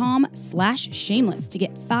omgyes.com/shameless to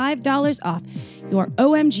get $5 off your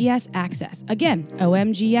OMGS access. Again,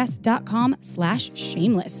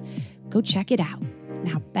 omgyes.com/shameless. Go check it out.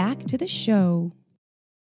 Now back to the show.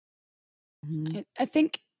 I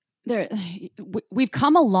think we've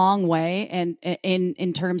come a long way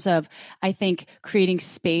in terms of, I think, creating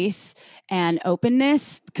space and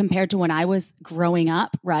openness compared to when I was growing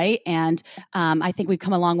up, right? And I think we've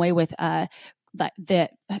come a long way with the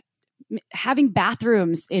having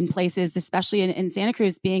bathrooms in places, especially in Santa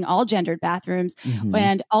Cruz, being all gendered bathrooms. Mm-hmm.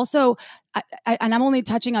 And also, and I'm only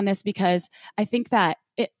touching on this because I think that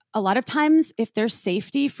a lot of times if there's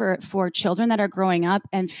safety for children that are growing up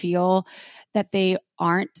and feel that they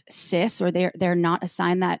aren't cis or they're not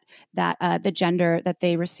assigned that the gender that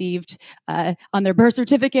they received on their birth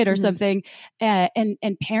certificate or something, and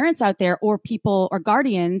parents out there or people or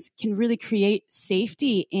guardians can really create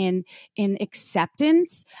safety in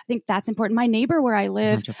acceptance. I think that's important. My neighbor where I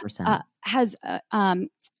live has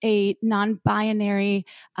a non-binary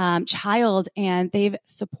child, and they've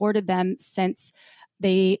supported them since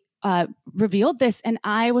they revealed this, and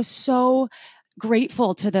I was so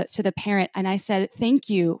grateful to the parent. And I said, thank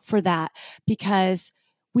you for that, because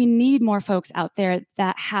we need more folks out there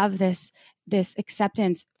that have this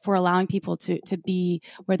acceptance for allowing people to be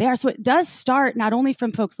where they are. So it does start not only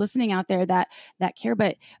from folks listening out there that care,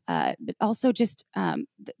 but also just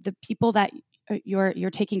the people that you're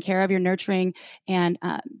taking care of, you're nurturing, and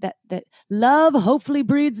that love hopefully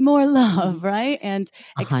breeds more love, right? And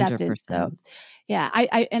acceptance. 100%. So yeah,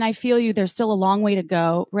 I feel you. There's still a long way to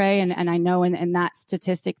go, Ray, and I know in that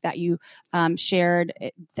statistic that you shared,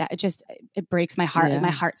 it breaks my heart. Yeah. My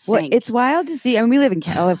heart sank. Well, it's wild to see. I mean, we live in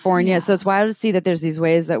California, so it's wild to see that there's these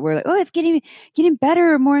ways that we're like, oh, it's getting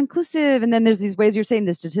better, more inclusive, and then there's these ways you're saying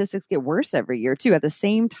the statistics get worse every year too at the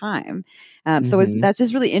same time. So that's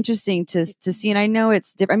just really interesting to see. And I know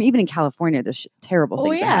it's different. I mean, even in California, there's terrible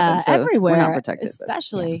things that happen. So everywhere, we're not protected,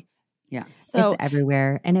 especially. Yeah. So it's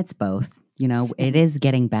everywhere, and it's both. It is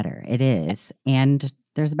getting better. It is. And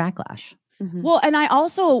there's a backlash. Mm-hmm. Well, and I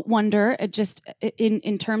also wonder, just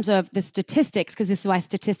in terms of the statistics, because this is why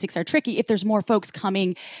statistics are tricky, if there's more folks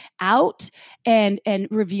coming out and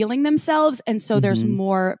revealing themselves, and so there's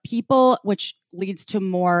more people, which leads to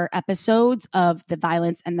more episodes of the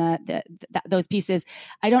violence and those pieces.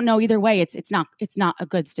 I don't know either way. It's not a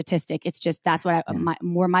good statistic. It's just that's what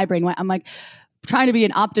my brain went. I'm like, trying to be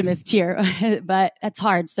an optimist here, but that's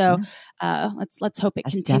hard. So let's hope it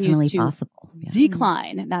continues to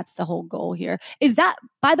decline. That's the whole goal here. Is that,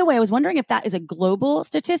 by the way, I was wondering if that is a global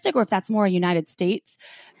statistic or if that's more a United States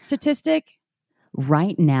statistic?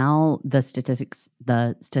 Right now, the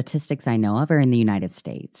statistics I know of are in the United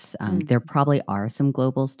States. There probably are some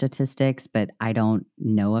global statistics, but I don't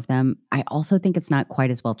know of them. I also think it's not quite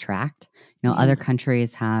as well tracked. Other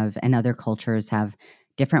countries have, and other cultures have,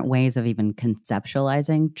 different ways of even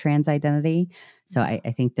conceptualizing trans identity. So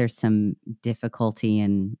I think there's some difficulty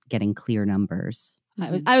in getting clear numbers.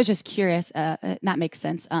 I was just curious. That makes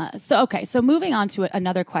sense. So moving on to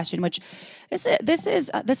another question, which this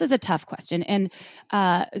is a tough question, and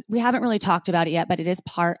we haven't really talked about it yet, but it is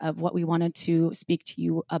part of what we wanted to speak to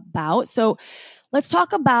you about. So let's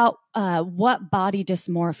talk about what body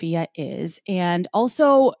dysmorphia is, and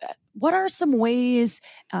also what are some ways,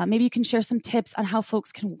 maybe you can share some tips on how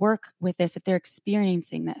folks can work with this if they're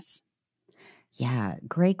experiencing this. Yeah,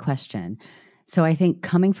 great question. So I think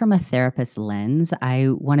coming from a therapist lens, I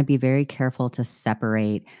want to be very careful to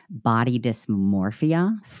separate body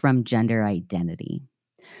dysmorphia from gender identity.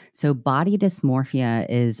 So body dysmorphia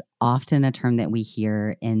is often a term that we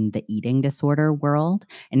hear in the eating disorder world,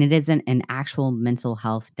 and it isn't an actual mental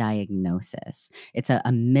health diagnosis. It's a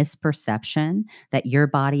misperception that your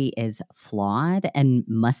body is flawed and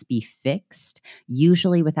must be fixed,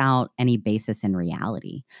 usually without any basis in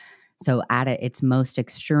reality. So at its most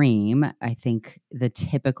extreme, I think the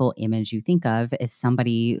typical image you think of is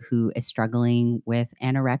somebody who is struggling with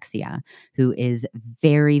anorexia, who is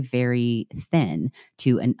very, very thin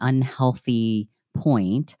to an unhealthy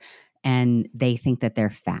point, and they think that they're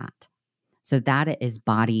fat. So that is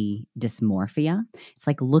body dysmorphia. It's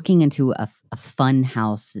like looking into a fun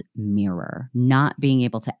house mirror, not being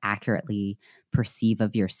able to accurately perceive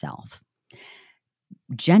of yourself.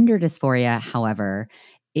 Gender dysphoria, however,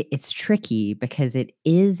 it's tricky because it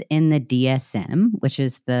is in the DSM, which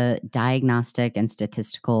is the Diagnostic and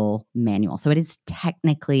Statistical Manual. So it is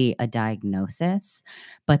technically a diagnosis,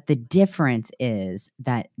 but the difference is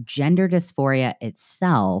that gender dysphoria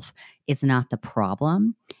itself is not the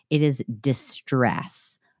problem. It is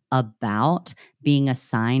distress about being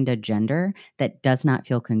assigned a gender that does not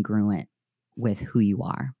feel congruent with who you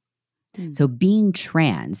are. So being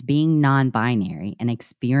trans, being non-binary, and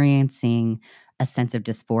experiencing a sense of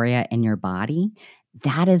dysphoria in your body,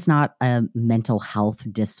 that is not a mental health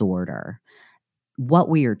disorder. What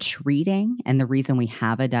we are treating, and the reason we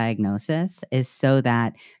have a diagnosis, is so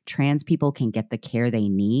that trans people can get the care they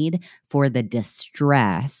need for the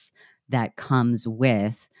distress that comes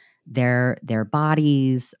with their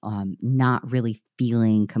bodies not really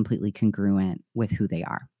feeling completely congruent with who they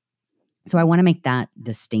are. So I want to make that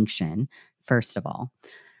distinction, first of all.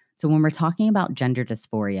 So when we're talking about gender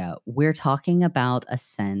dysphoria, we're talking about a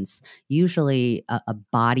sense, usually a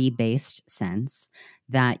body-based sense,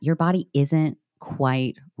 that your body isn't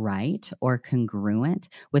quite right or congruent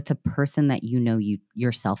with the person that you know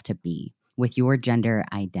yourself to be, with your gender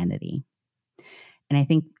identity. And I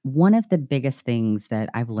think one of the biggest things that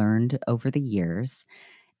I've learned over the years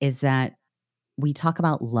is that we talk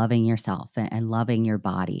about loving yourself and loving your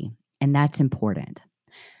body, and that's important.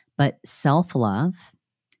 But self-love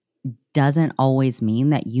doesn't always mean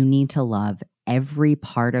that you need to love every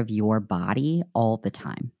part of your body all the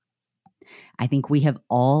time. I think we have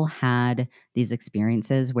all had these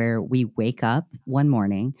experiences where we wake up one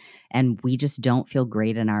morning and we just don't feel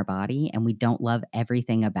great in our body and we don't love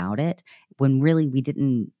everything about it, when really we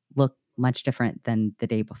didn't look much different than the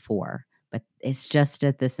day before. But it's just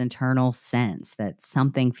at this internal sense that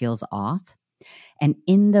something feels off. And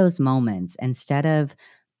in those moments, instead of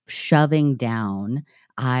shoving down,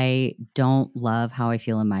 I don't love how I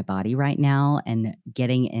feel in my body right now, and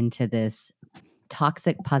getting into this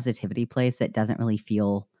toxic positivity place that doesn't really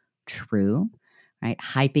feel true, right?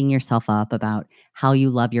 Hyping yourself up about how you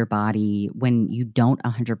love your body when you don't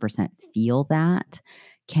 100% feel that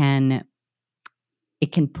can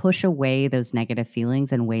push away those negative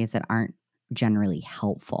feelings in ways that aren't generally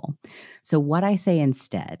helpful. So what I say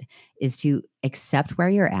instead is to accept where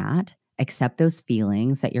you're at, accept those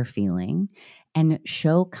feelings that you're feeling, and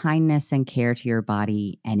show kindness and care to your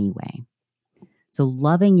body anyway. So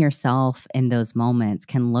loving yourself in those moments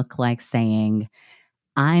can look like saying,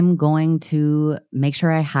 I'm going to make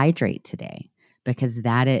sure I hydrate today because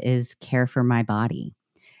that is care for my body.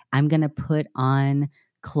 I'm going to put on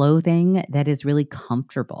clothing that is really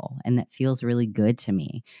comfortable and that feels really good to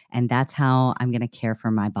me. And that's how I'm going to care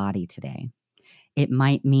for my body today. It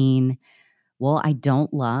might mean, well, I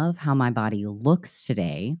don't love how my body looks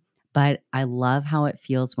today, but I love how it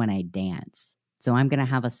feels when I dance. So I'm going to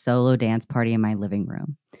have a solo dance party in my living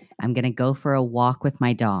room. I'm going to go for a walk with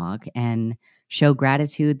my dog and show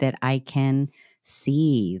gratitude that I can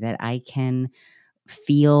see, that I can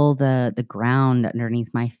feel the ground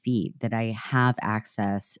underneath my feet, that I have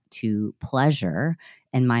access to pleasure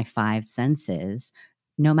in my five senses,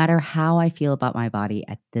 no matter how I feel about my body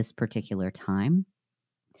at this particular time.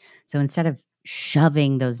 So instead of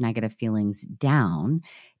shoving those negative feelings down,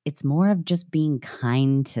 it's more of just being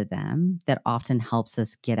kind to them that often helps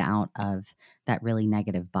us get out of that really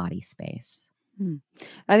negative body space.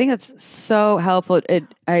 I think that's so helpful.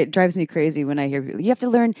 It drives me crazy when I hear people, you have to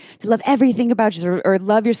learn to love everything about you or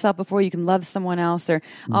love yourself before you can love someone else or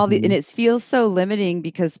all the, and it feels so limiting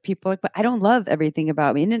because people are like, but I don't love everything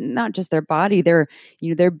about me, and not just their body, their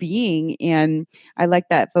being. And I like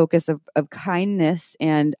that focus of kindness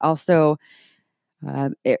and also,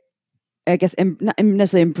 I guess not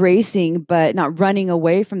necessarily embracing, but not running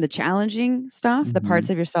away from the challenging stuff, the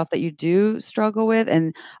parts of yourself that you do struggle with,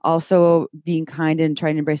 and also being kind and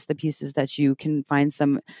trying to embrace the pieces that you can find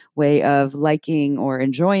some way of liking or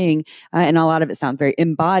enjoying. And a lot of it sounds very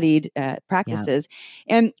embodied practices.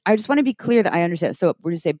 Yeah. And I just want to be clear that I understand. So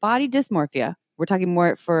we're going to say body dysmorphia. We're talking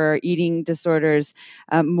more for eating disorders,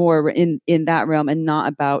 more in that realm, and not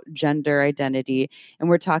about gender identity. And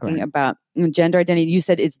we're talking about gender identity. You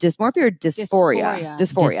said it's dysmorphia or dysphoria?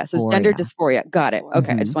 Dysphoria. So it's gender dysphoria. Got it.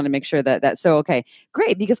 Okay. I just want to make sure that. So okay,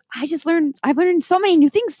 great. Because I've learned so many new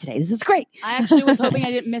things today. This is great. I actually was hoping I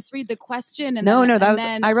didn't misread the question. And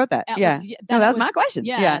I wrote that. That was my question.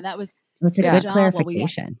 That was. That's a good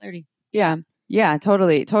clarification. Yeah,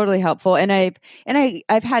 totally helpful. And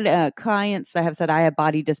I've had clients that have said I have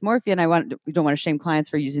body dysmorphia, and we don't want to shame clients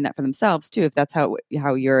for using that for themselves too. If that's how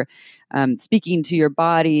you're speaking to your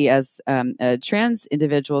body as a trans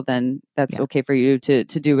individual, then that's okay for you to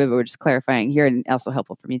do it. But we're just clarifying here, and also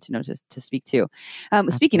helpful for me to know to speak to.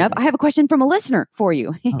 Speaking of, I have a question from a listener for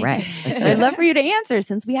you. All right, I'd love for you to answer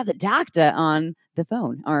since we have the doctor on the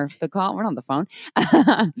phone or the call. We're on the phone.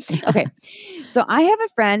 Okay. So I have a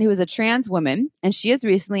friend who is a trans woman, and she has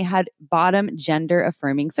recently had bottom gender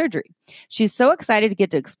affirming surgery. She's so excited to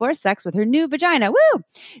get to explore sex with her new vagina. Woo!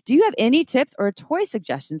 Do you have any tips or toy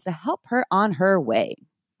suggestions to help her on her way?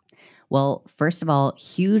 Well, first of all,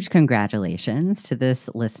 huge congratulations to this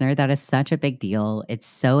listener. That is such a big deal. It's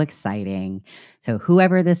so exciting. So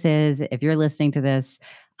whoever this is, if you're listening to this,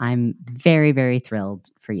 I'm very, very thrilled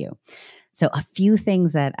for you. So a few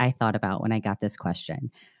things that I thought about when I got this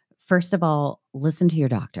question. First of all, listen to your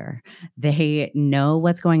doctor. They know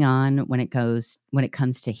what's going on when it comes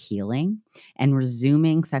to healing, and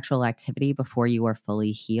resuming sexual activity before you are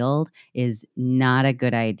fully healed is not a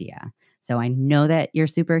good idea. So I know that you're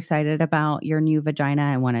super excited about your new vagina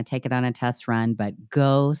and want to take it on a test run, but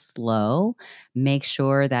go slow. Make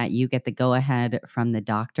sure that you get the go-ahead from the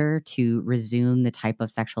doctor to resume the type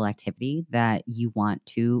of sexual activity that you want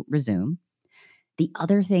to resume. The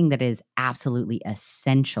other thing that is absolutely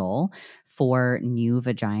essential for new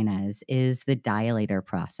vaginas is the dilator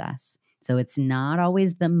process. So it's not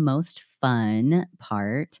always the most fun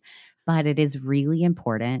part, but it is really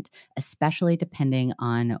important, especially depending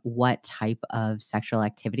on what type of sexual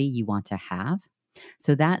activity you want to have.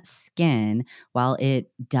 So that skin, while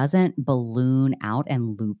it doesn't balloon out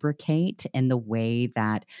and lubricate in the way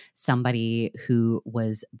that somebody who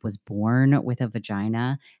was born with a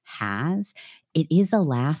vagina has, it is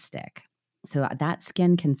elastic. So that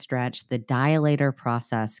skin can stretch. The dilator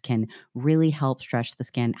process can really help stretch the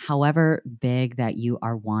skin, however big that you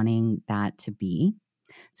are wanting that to be.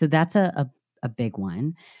 So that's a big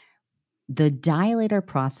one. The dilator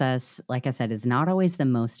process, like I said, is not always the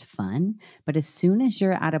most fun, but as soon as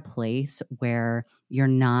you're at a place where you're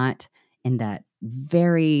not in that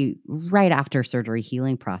very right after surgery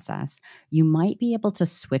healing process, you might be able to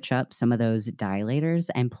switch up some of those dilators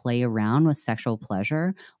and play around with sexual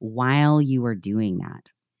pleasure while you are doing that.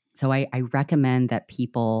 So I recommend that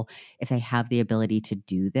people, if they have the ability to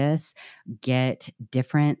do this, get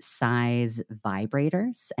different size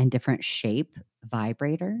vibrators and different shape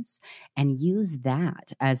vibrators and use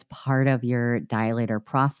that as part of your dilator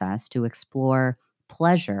process to explore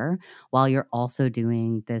pleasure while you're also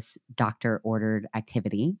doing this doctor ordered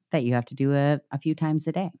activity that you have to do a few times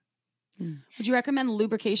a day. Would you recommend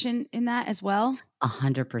lubrication in that as well?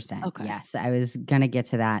 100%. Okay. Yes. I was going to get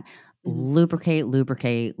to that. Lubricate,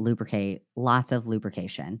 lots of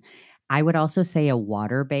lubrication. I would also say a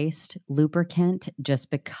water-based lubricant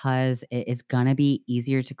just because it is going to be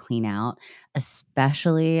easier to clean out,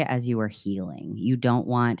 especially as you are healing. You don't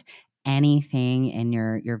want anything in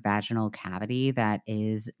your vaginal cavity that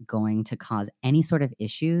is going to cause any sort of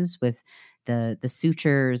issues with the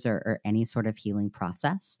sutures or any sort of healing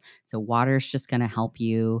process. So water is just going to help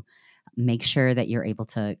you make sure that you're able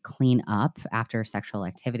to clean up after sexual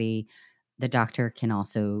activity. The doctor can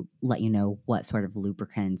also let you know what sort of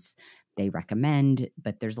lubricants they recommend,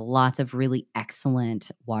 but there's lots of really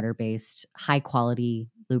excellent water-based, high-quality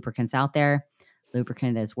lubricants out there.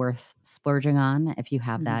 Lubricant is worth splurging on if you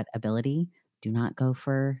have that ability. Do not go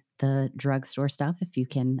for the drugstore stuff if you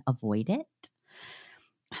can avoid it.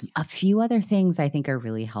 A few other things I think are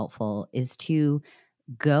really helpful is to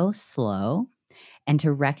go slow and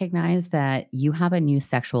to recognize that you have a new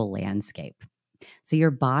sexual landscape. So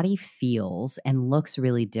your body feels and looks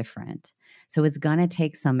really different. So it's going to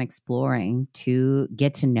take some exploring to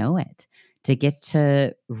get to know it, to get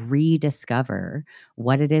to rediscover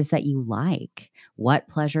what it is that you like, what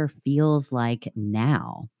pleasure feels like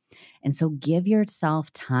now. And so give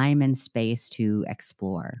yourself time and space to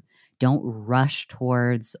explore. Don't rush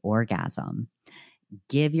towards orgasm.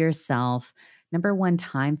 Give yourself, number one,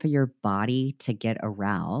 time for your body to get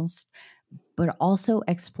aroused, but also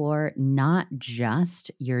explore not just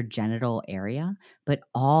your genital area, but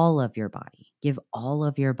all of your body. Give all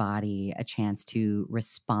of your body a chance to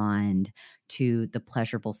respond to the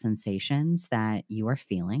pleasurable sensations that you are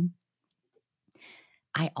feeling.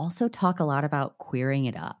 I also talk a lot about queering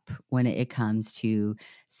it up when it comes to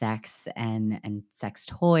sex and sex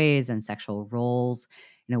toys and sexual roles.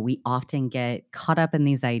 You know, we often get caught up in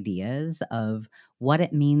these ideas of what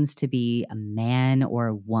it means to be a man or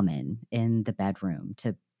a woman in the bedroom,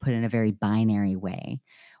 to put in a very binary way,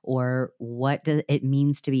 or what it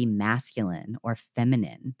means to be masculine or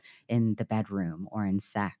feminine in the bedroom or in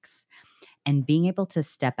sex. And being able to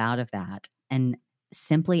step out of that and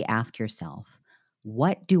simply ask yourself,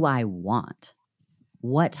 what do I want?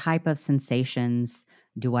 What type of sensations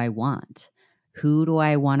do I want? Who do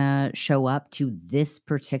I want to show up to this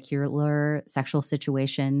particular sexual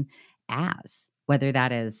situation as? Whether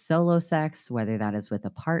that is solo sex, whether that is with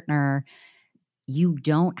a partner, you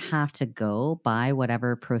don't have to go by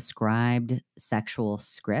whatever prescribed sexual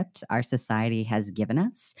script our society has given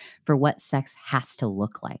us for what sex has to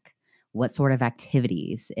look like, what sort of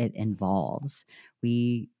activities it involves.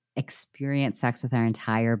 We experience sex with our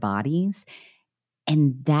entire bodies,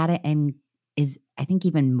 and is, I think,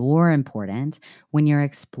 even more important when you're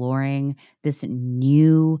exploring this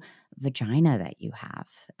new vagina that you have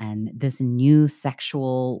and this new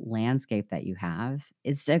sexual landscape that you have,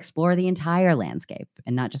 is to explore the entire landscape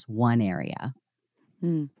and not just one area.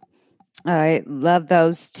 I love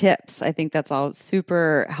those tips. I think that's all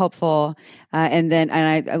super helpful. And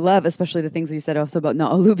I love especially the things you said also about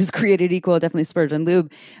not all lube is created equal. Definitely splurge on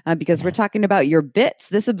lube because we're talking about your bits.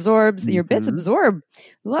 This absorbs, your bits absorb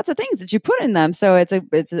lots of things that you put in them. So it's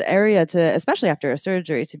an area to, especially after a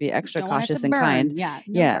surgery, to be extra cautious and kind.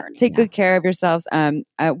 Take good care of yourselves.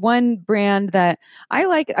 One brand that I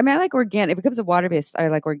like, I like organic. If it comes to water-based, I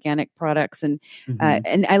like organic products and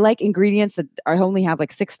I like ingredients that only have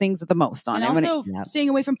like 6 things at the most on and it. Also staying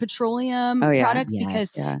away from petroleum products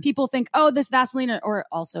because people think, oh, this Vaseline or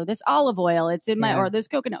also this olive oil, it's in my, or this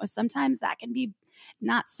coconut. Sometimes that can be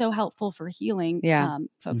not so helpful for healing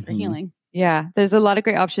folks that are healing. Yeah, there's a lot of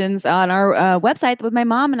great options on our website with my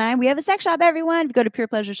mom and I. We have a sex shop, everyone. If you go to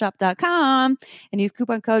purepleasureshop.com and use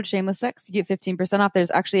coupon code shamelesssex, you get 15% off. There's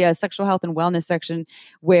actually a sexual health and wellness section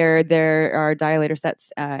where there are dilator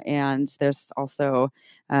sets and there's also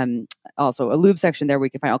a lube section there where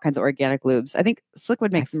you can find all kinds of organic lubes. I think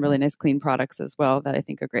Slickwood makes some really nice clean products as well that I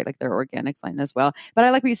think are great, like their organics line as well. But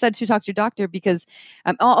I like what you said to talk to your doctor because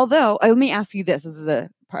although, let me ask you this. This is a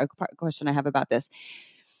question I have about this.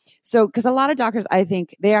 So, because a lot of doctors, I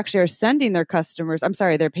think they actually are sending their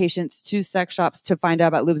patients to sex shops to find out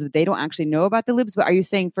about lubes, but they don't actually know about the lubes. But are you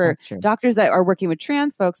saying for doctors that are working with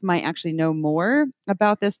trans folks might actually know more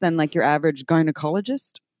about this than like your average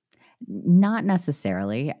gynecologist? Not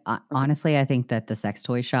necessarily. Honestly, I think that the sex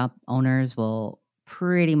toy shop owners will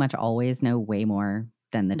pretty much always know way more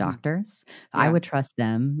than the doctors. I would trust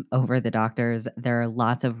them over the doctors. There are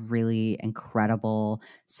lots of really incredible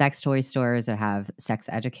sex toy stores that have sex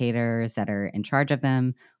educators that are in charge of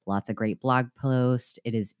them. Lots of great blog posts.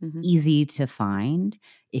 It is easy to find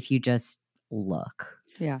if you just look.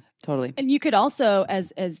 Yeah. Totally. And you could also,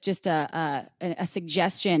 as just a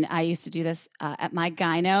suggestion, I used to do this at my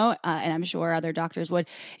gyno, and I'm sure other doctors would.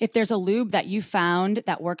 If there's a lube that you found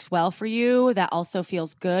that works well for you, that also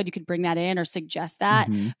feels good, you could bring that in or suggest that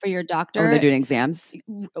for your doctor. Oh, they're doing exams?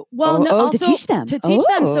 Well, to teach them. To teach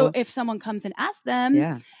them. So if someone comes and asks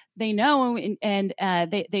them, they know, and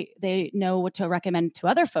they know what to recommend to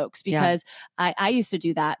other folks, because I used to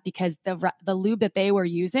do that because the lube that they were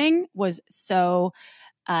using was so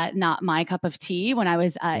not my cup of tea when I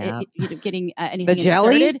was getting anything the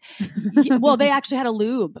jelly? inserted. Well, they actually had a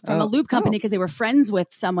lube from a lube company because they were friends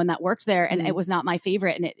with someone that worked there, and it was not my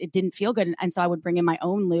favorite, and it didn't feel good, and so I would bring in my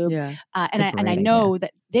own lube. And I know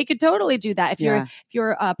that they could totally do that if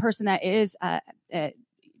you're a person that is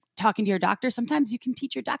talking to your doctor. Sometimes you can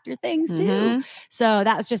teach your doctor things too. So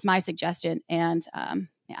that was just my suggestion, and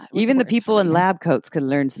even the people in lab coats could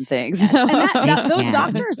learn some things. Yes.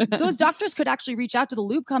 And those doctors could actually reach out to the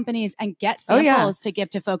lube companies and get samples to give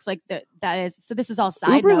to folks. Like so this is all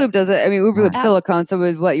side Uberlube note. does it. I mean, Uberlube silicone. So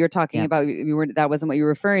with what you're talking about, that wasn't what you were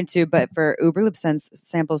referring to. But for Uberlube sends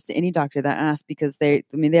samples to any doctor that asks, because they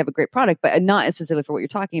have a great product, but not specifically for what you're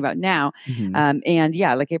talking about now. And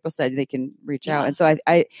like April said, they can reach out. And so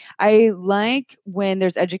I like when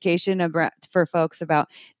there's education for folks about,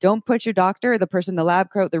 don't put your doctor, the person in the lab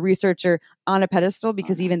coat, the researcher, on a pedestal,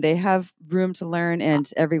 because even they have room to learn, and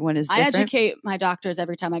everyone is different. I educate my doctors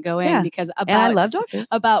every time I go in because I love doctors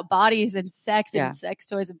about bodies and sex and sex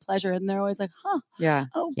toys and pleasure, and they're always like,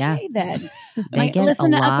 okay then. They get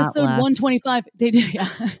listen to episode 125. They do,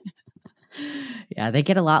 they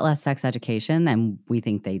get a lot less sex education than we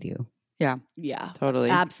think they do. Yeah,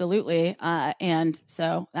 totally. Absolutely. And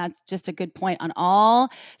so that's just a good point on all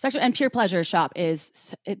sexual. And Pure Pleasure Shop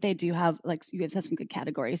they do have, like, you guys have some good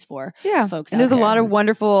categories for folks. And there's a lot of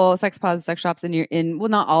wonderful sex positive sex shops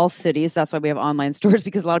not all cities. That's why we have online stores,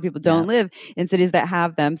 because a lot of people don't live in cities that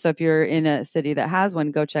have them. So if you're in a city that has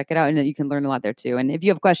one, go check it out, and then you can learn a lot there too. And if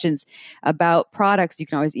you have questions about products, you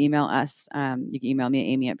can always email us. You can email me at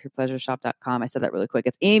amy@purepleasureshop.com. I said that really quick.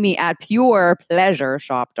 It's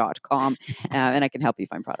amy@purepleasureshop.com. And I can help you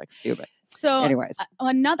find products too. But anyways,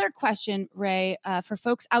 another question, Ray, for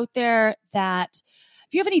folks out there, that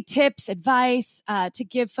if you have any tips, advice to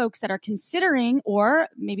give folks that are considering, or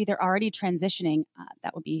maybe they're already transitioning,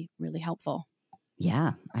 that would be really helpful.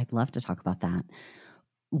 Yeah, I'd love to talk about that.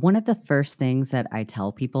 One of the first things that I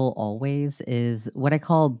tell people always is what I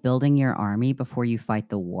call building your army before you fight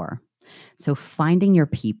the war. So finding your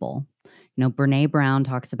people. Brene Brown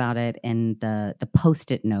talks about it in the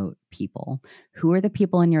Post-it note people. Who are the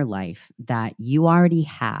people in your life that you already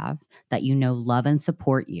have, that love and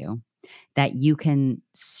support you, that you can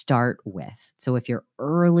start with? So if you're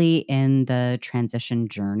early in the transition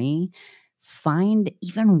journey, find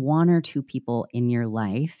even one or two people in your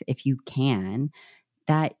life, if you can,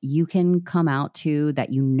 that you can come out to, that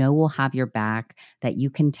will have your back, that you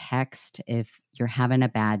can text if you're having a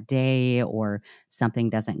bad day or something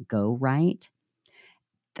doesn't go right.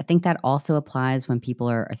 I think that also applies when people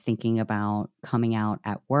are thinking about coming out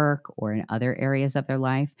at work or in other areas of their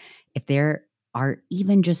life. If there are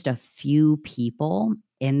even just a few people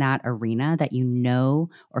in that arena that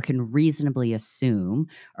or can reasonably assume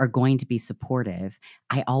are going to be supportive,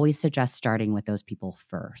 I always suggest starting with those people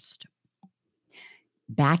first.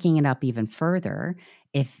 Backing it up even further,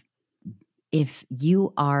 if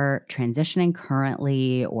you are transitioning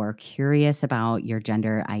currently or curious about your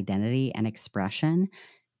gender identity and expression,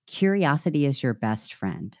 curiosity is your best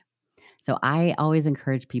friend. So I always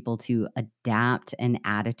encourage people to adapt an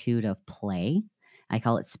attitude of play. I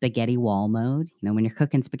call it spaghetti wall mode. When you're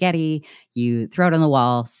cooking spaghetti, you throw it on the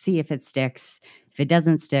wall, see if it sticks. If it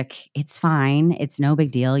doesn't stick, it's fine. It's no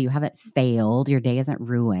big deal. You haven't failed. Your day isn't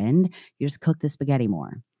ruined. You just cook the spaghetti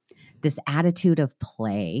more. This attitude of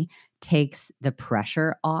play takes the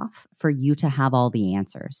pressure off for you to have all the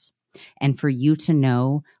answers and for you to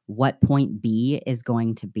know what point B is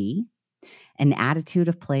going to be. An attitude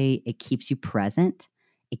of play, it keeps you present.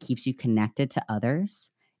 It keeps you connected to others.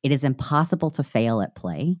 It is impossible to fail at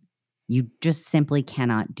play. You just simply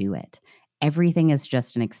cannot do it. Everything is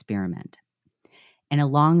just an experiment. And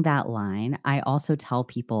along that line, I also tell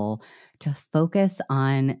people to focus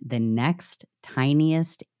on the next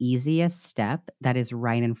tiniest, easiest step that is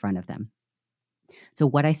right in front of them. So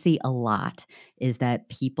what I see a lot is that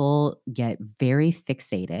people get very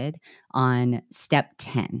fixated on step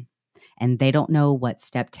 10, and they don't know what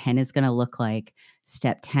step 10 is going to look like.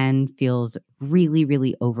 Step 10 feels really,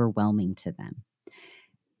 really overwhelming to them.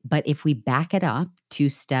 But if we back it up to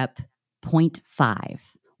step 0.5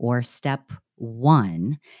 or step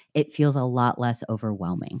 1, it feels a lot less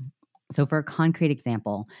overwhelming. So for a concrete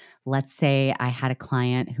example, let's say I had a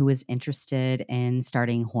client who was interested in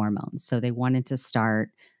starting hormones. So they wanted to start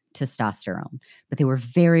testosterone, but they were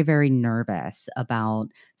very, very nervous about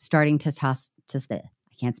starting I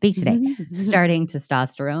can't speak today, starting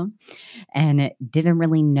testosterone, and didn't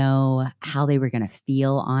really know how they were going to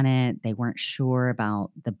feel on it. They weren't sure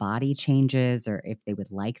about the body changes or if they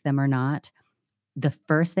would like them or not. The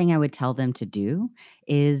first thing I would tell them to do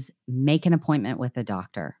is make an appointment with a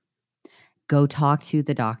doctor. Go talk to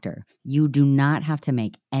the doctor. You do not have to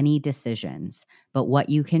make any decisions, but what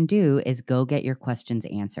you can do is go get your questions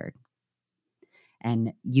answered.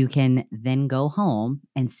 And you can then go home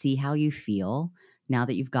and see how you feel now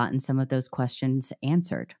that you've gotten some of those questions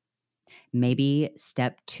answered. Maybe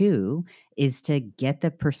step 2 is to get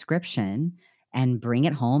the prescription and bring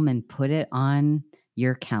it home and put it on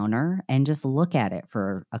your counter and just look at it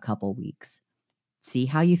for a couple weeks. See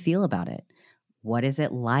how you feel about it. What is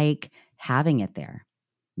it like having it there?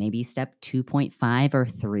 Maybe step 2.5 or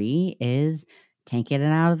 3 is taking it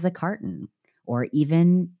out of the carton, or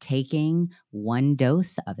even taking 1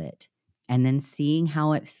 dose of it and then seeing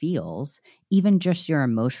how it feels, even just your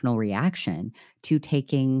emotional reaction to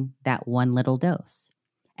taking that 1 little dose.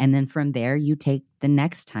 And then from there, you take the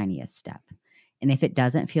next tiniest step. And if it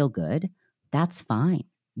doesn't feel good, that's fine.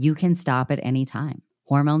 You can stop at any time.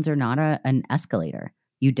 Hormones are not an escalator.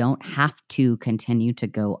 You don't have to continue to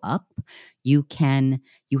go up. You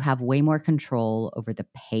have way more control over the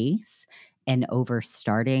pace and over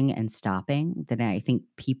starting and stopping than I think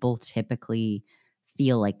people typically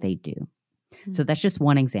feel like they do. Mm-hmm. So that's just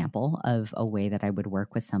one example of a way that I would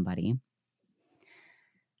work with somebody.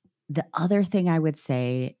 The other thing I would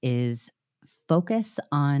say is focus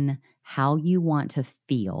on how you want to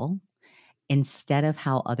feel instead of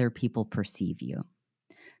how other people perceive you.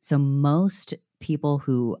 So most people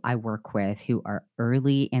who I work with who are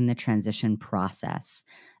early in the transition process,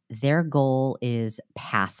 their goal is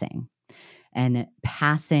passing. And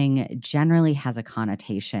passing generally has a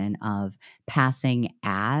connotation of passing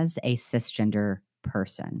as a cisgender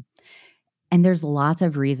person. And there's lots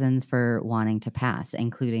of reasons for wanting to pass,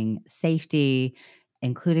 including safety,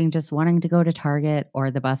 including just wanting to go to Target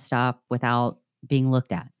or the bus stop without being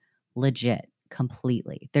looked at. Legit,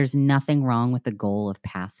 completely. There's nothing wrong with the goal of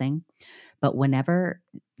passing. But whenever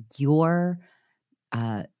your,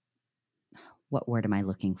 what word am I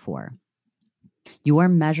looking for? Your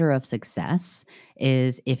measure of success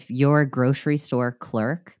is if your grocery store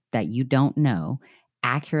clerk that you don't know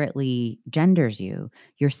accurately genders you,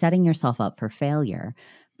 you're setting yourself up for failure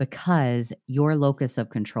because your locus of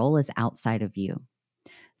control is outside of you.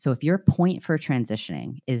 So if your point for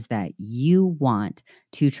transitioning is that you want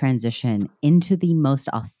to transition into the most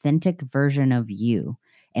authentic version of you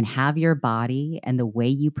and have your body and the way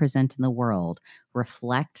you present in the world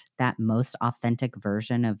reflect that most authentic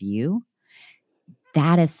version of you,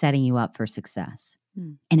 that is setting you up for success.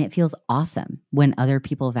 And it feels awesome when other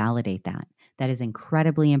people validate that. That is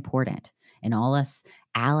incredibly important. And all us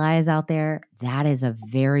allies out there, that is a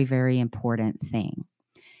very, very important thing.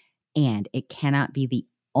 And it cannot be the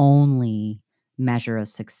only measure of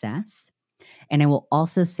success. And I will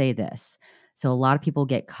also say this. So a lot of people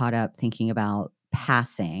get caught up thinking about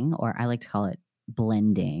passing, or I like to call it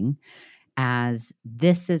blending, as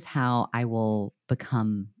this is how I will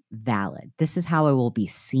become valid. This is how I will be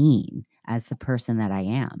seen as the person that I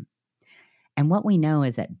am. And what we know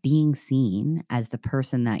is that being seen as the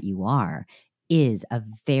person that you are is a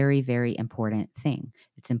very, very important thing.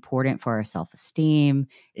 It's important for our self-esteem.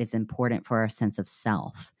 It's important for our sense of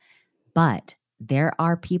self. But there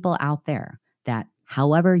are people out there that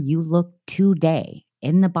however you look today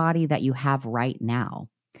in the body that you have right now,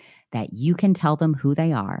 that you can tell them who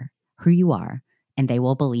you are, and they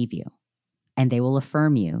will believe you. And they will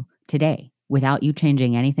affirm you today without you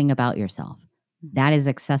changing anything about yourself. That is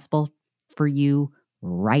accessible for you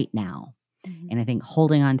right now. Mm-hmm. And I think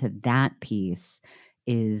holding on to that piece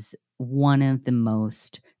is one of the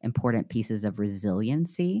most important pieces of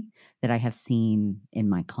resiliency that I have seen in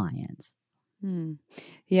my clients.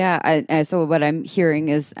 Yeah. So what I'm hearing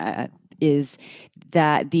is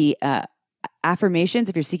that the affirmations,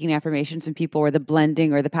 if you're seeking affirmations from people, or the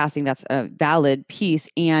blending or the passing, that's a valid piece.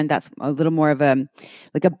 And that's a little more of a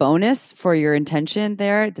bonus for your intention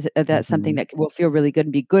there. That's something that will feel really good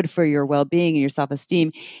and be good for your well-being and your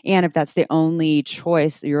self-esteem. And if that's the only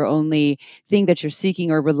choice, your only thing that you're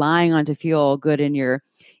seeking or relying on to feel good in your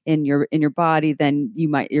body, then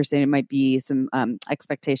you're saying it might be some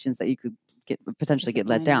expectations that you could potentially get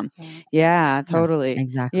let down. Yeah, totally. Yeah,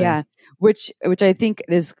 exactly. Yeah. Which I think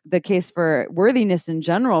is the case for worthiness in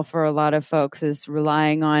general for a lot of folks, is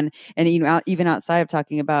relying on, and even outside of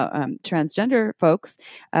talking about transgender folks,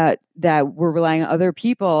 that we're relying on other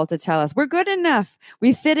people to tell us we're good enough,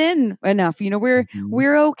 we fit in enough,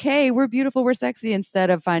 we're okay, we're beautiful, we're sexy, instead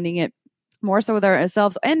of finding it more so with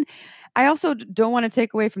ourselves. And I also don't want to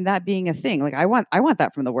take away from that being a thing. Like I want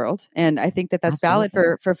that from the world. And I think that that's valid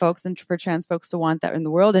for folks and for trans folks to want that in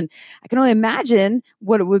the world. And I can only imagine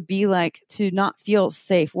what it would be like to not feel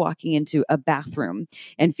safe walking into a bathroom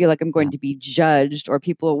and feel like I'm going to be judged, or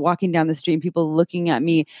people walking down the street and people looking at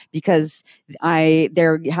me because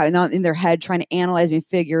they're not in their head trying to analyze me,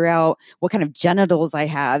 figure out what kind of genitals I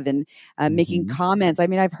have, and making comments. I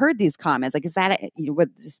mean, I've heard these comments. Like, is that what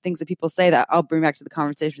things that people say that I'll bring back to the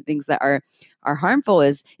conversation, things that are harmful?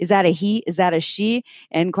 Is that a he? Is that a she?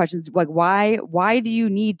 And questions like, why do you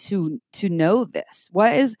need to know this?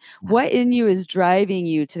 What in you is driving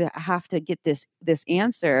you to have to get this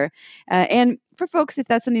answer? And for folks, if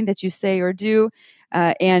that's something that you say or do,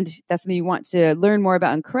 and that's something you want to learn more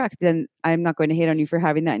about and correct, then I'm not going to hate on you for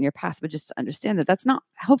having that in your past, but just to understand that that's not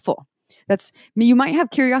helpful. You might have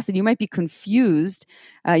curiosity, you might be confused,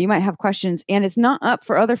 you might have questions, and it's not up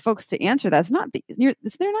for other folks to answer. They're not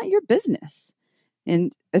your business,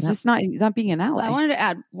 and it's just not being an ally. I wanted to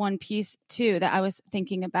add one piece too that I was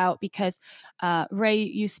thinking about, because Ray,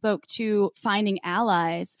 you spoke to finding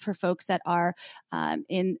allies for folks that are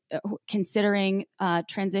in considering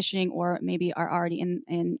transitioning, or maybe are already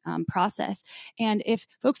in process. And if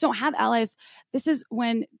folks don't have allies, this is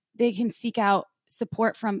when they can seek out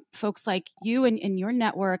support from folks like you and in your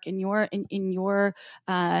network, in your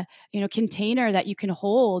container that you can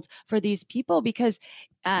hold for these people, because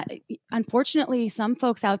unfortunately some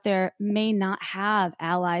folks out there may not have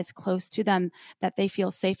allies close to them that they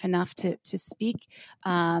feel safe enough to speak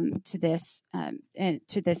to this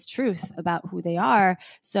truth about who they are.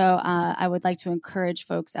 So I would like to encourage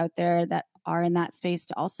folks out there that are in that space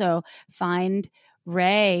to also find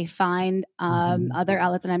Ray, find other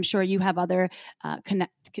outlets, and I'm sure you have other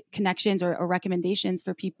connections or recommendations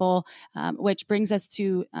for people, which brings us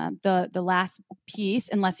to the last piece,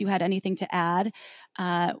 unless you had anything to add,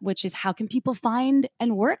 which is how can people find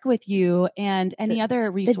and work with you and any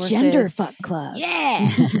other resources? The Gender Fuck Club.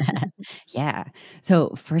 Yeah. Yeah.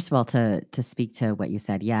 So first of all, to speak to what you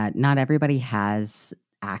said, not everybody has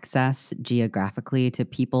access geographically to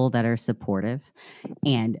people that are supportive.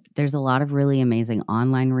 And there's a lot of really amazing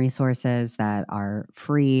online resources that are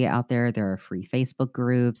free out there. There are free Facebook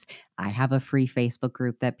groups. I have a free Facebook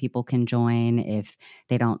group that people can join if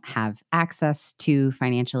they don't have access to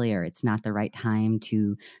financially, or it's not the right time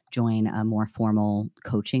to join a more formal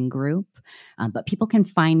coaching group. But people can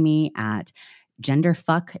find me at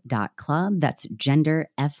genderfuck.club. That's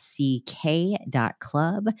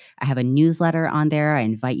genderfck.club. I have a newsletter on there I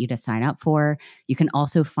invite you to sign up for. You can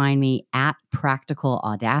also find me at Practical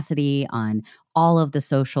Audacity on all of the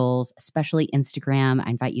socials, especially Instagram. I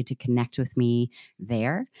invite you to connect with me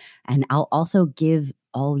there. And I'll also give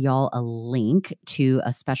all y'all a link to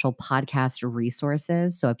a special podcast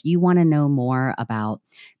resources. So if you want to know more about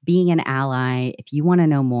being an ally, if you want to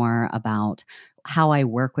know more about how I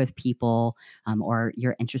work with people, or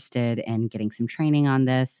you're interested in getting some training on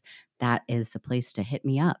this, that is the place to hit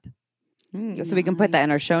me up. So we can put that in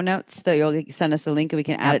our show notes. So you'll send us the link and we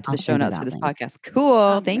can add it to the show notes for this podcast.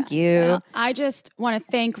 Cool. Thank you. Well, I just want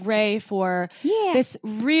to thank Ray for this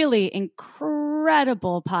really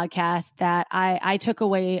incredible podcast that I took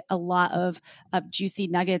away a lot of juicy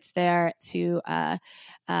nuggets there to, I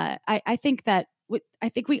think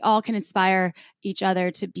we all can inspire each other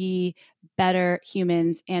to be better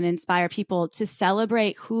humans and inspire people to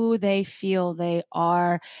celebrate who they feel they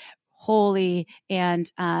are, wholly. And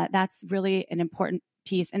that's really an important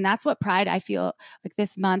piece. And that's what Pride, I feel like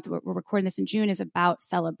this month, we're recording this in June, is about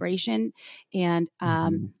celebration and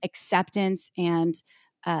acceptance. And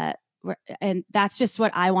that's just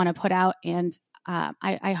what I want to put out. And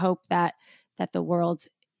I hope that the world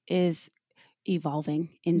is evolving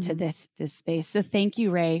into this space. So thank you,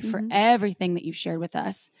 Ray, for everything that you've shared with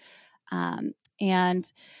us. And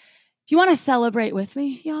if you want to celebrate with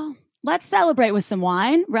me, y'all, let's celebrate with some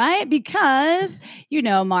wine, right? Because,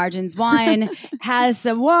 Margins Wine has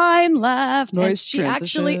some wine left. Nice and she transition.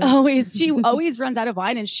 actually always runs out of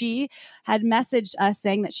wine, and she had messaged us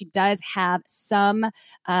saying that she does have some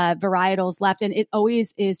varietals left. And it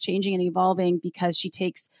always is changing and evolving because she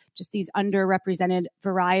takes just these underrepresented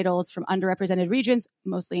varietals from underrepresented regions,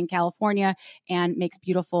 mostly in California, and makes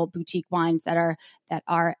beautiful boutique wines that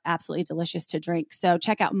are absolutely delicious to drink. So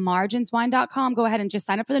check out marginswine.com. Go ahead and just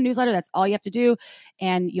sign up for the newsletter. That's all you have to do.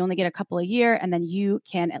 And you only get a couple a year, and then you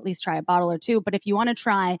can at least try a bottle or two. But if you want to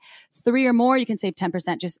try 3 or more, you can save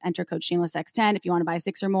 10%. Just enter code ShamelessSex10. If you want to buy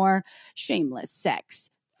 6 or more, ShamelessSex15,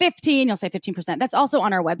 you'll save 15%. That's also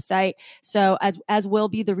on our website. So as will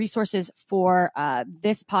be the resources for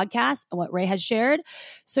this podcast and what Ray has shared.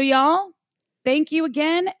 So y'all, thank you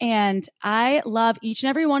again. And I love each and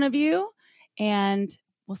every one of you. And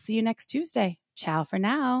we'll see you next Tuesday. Ciao for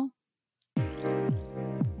now.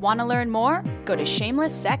 Want to learn more? Go to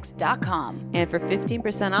shamelesssex.com. And for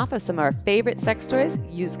 15% off of some of our favorite sex toys,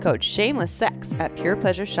 use code SHAMELESSSEX at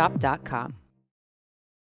purepleasureshop.com.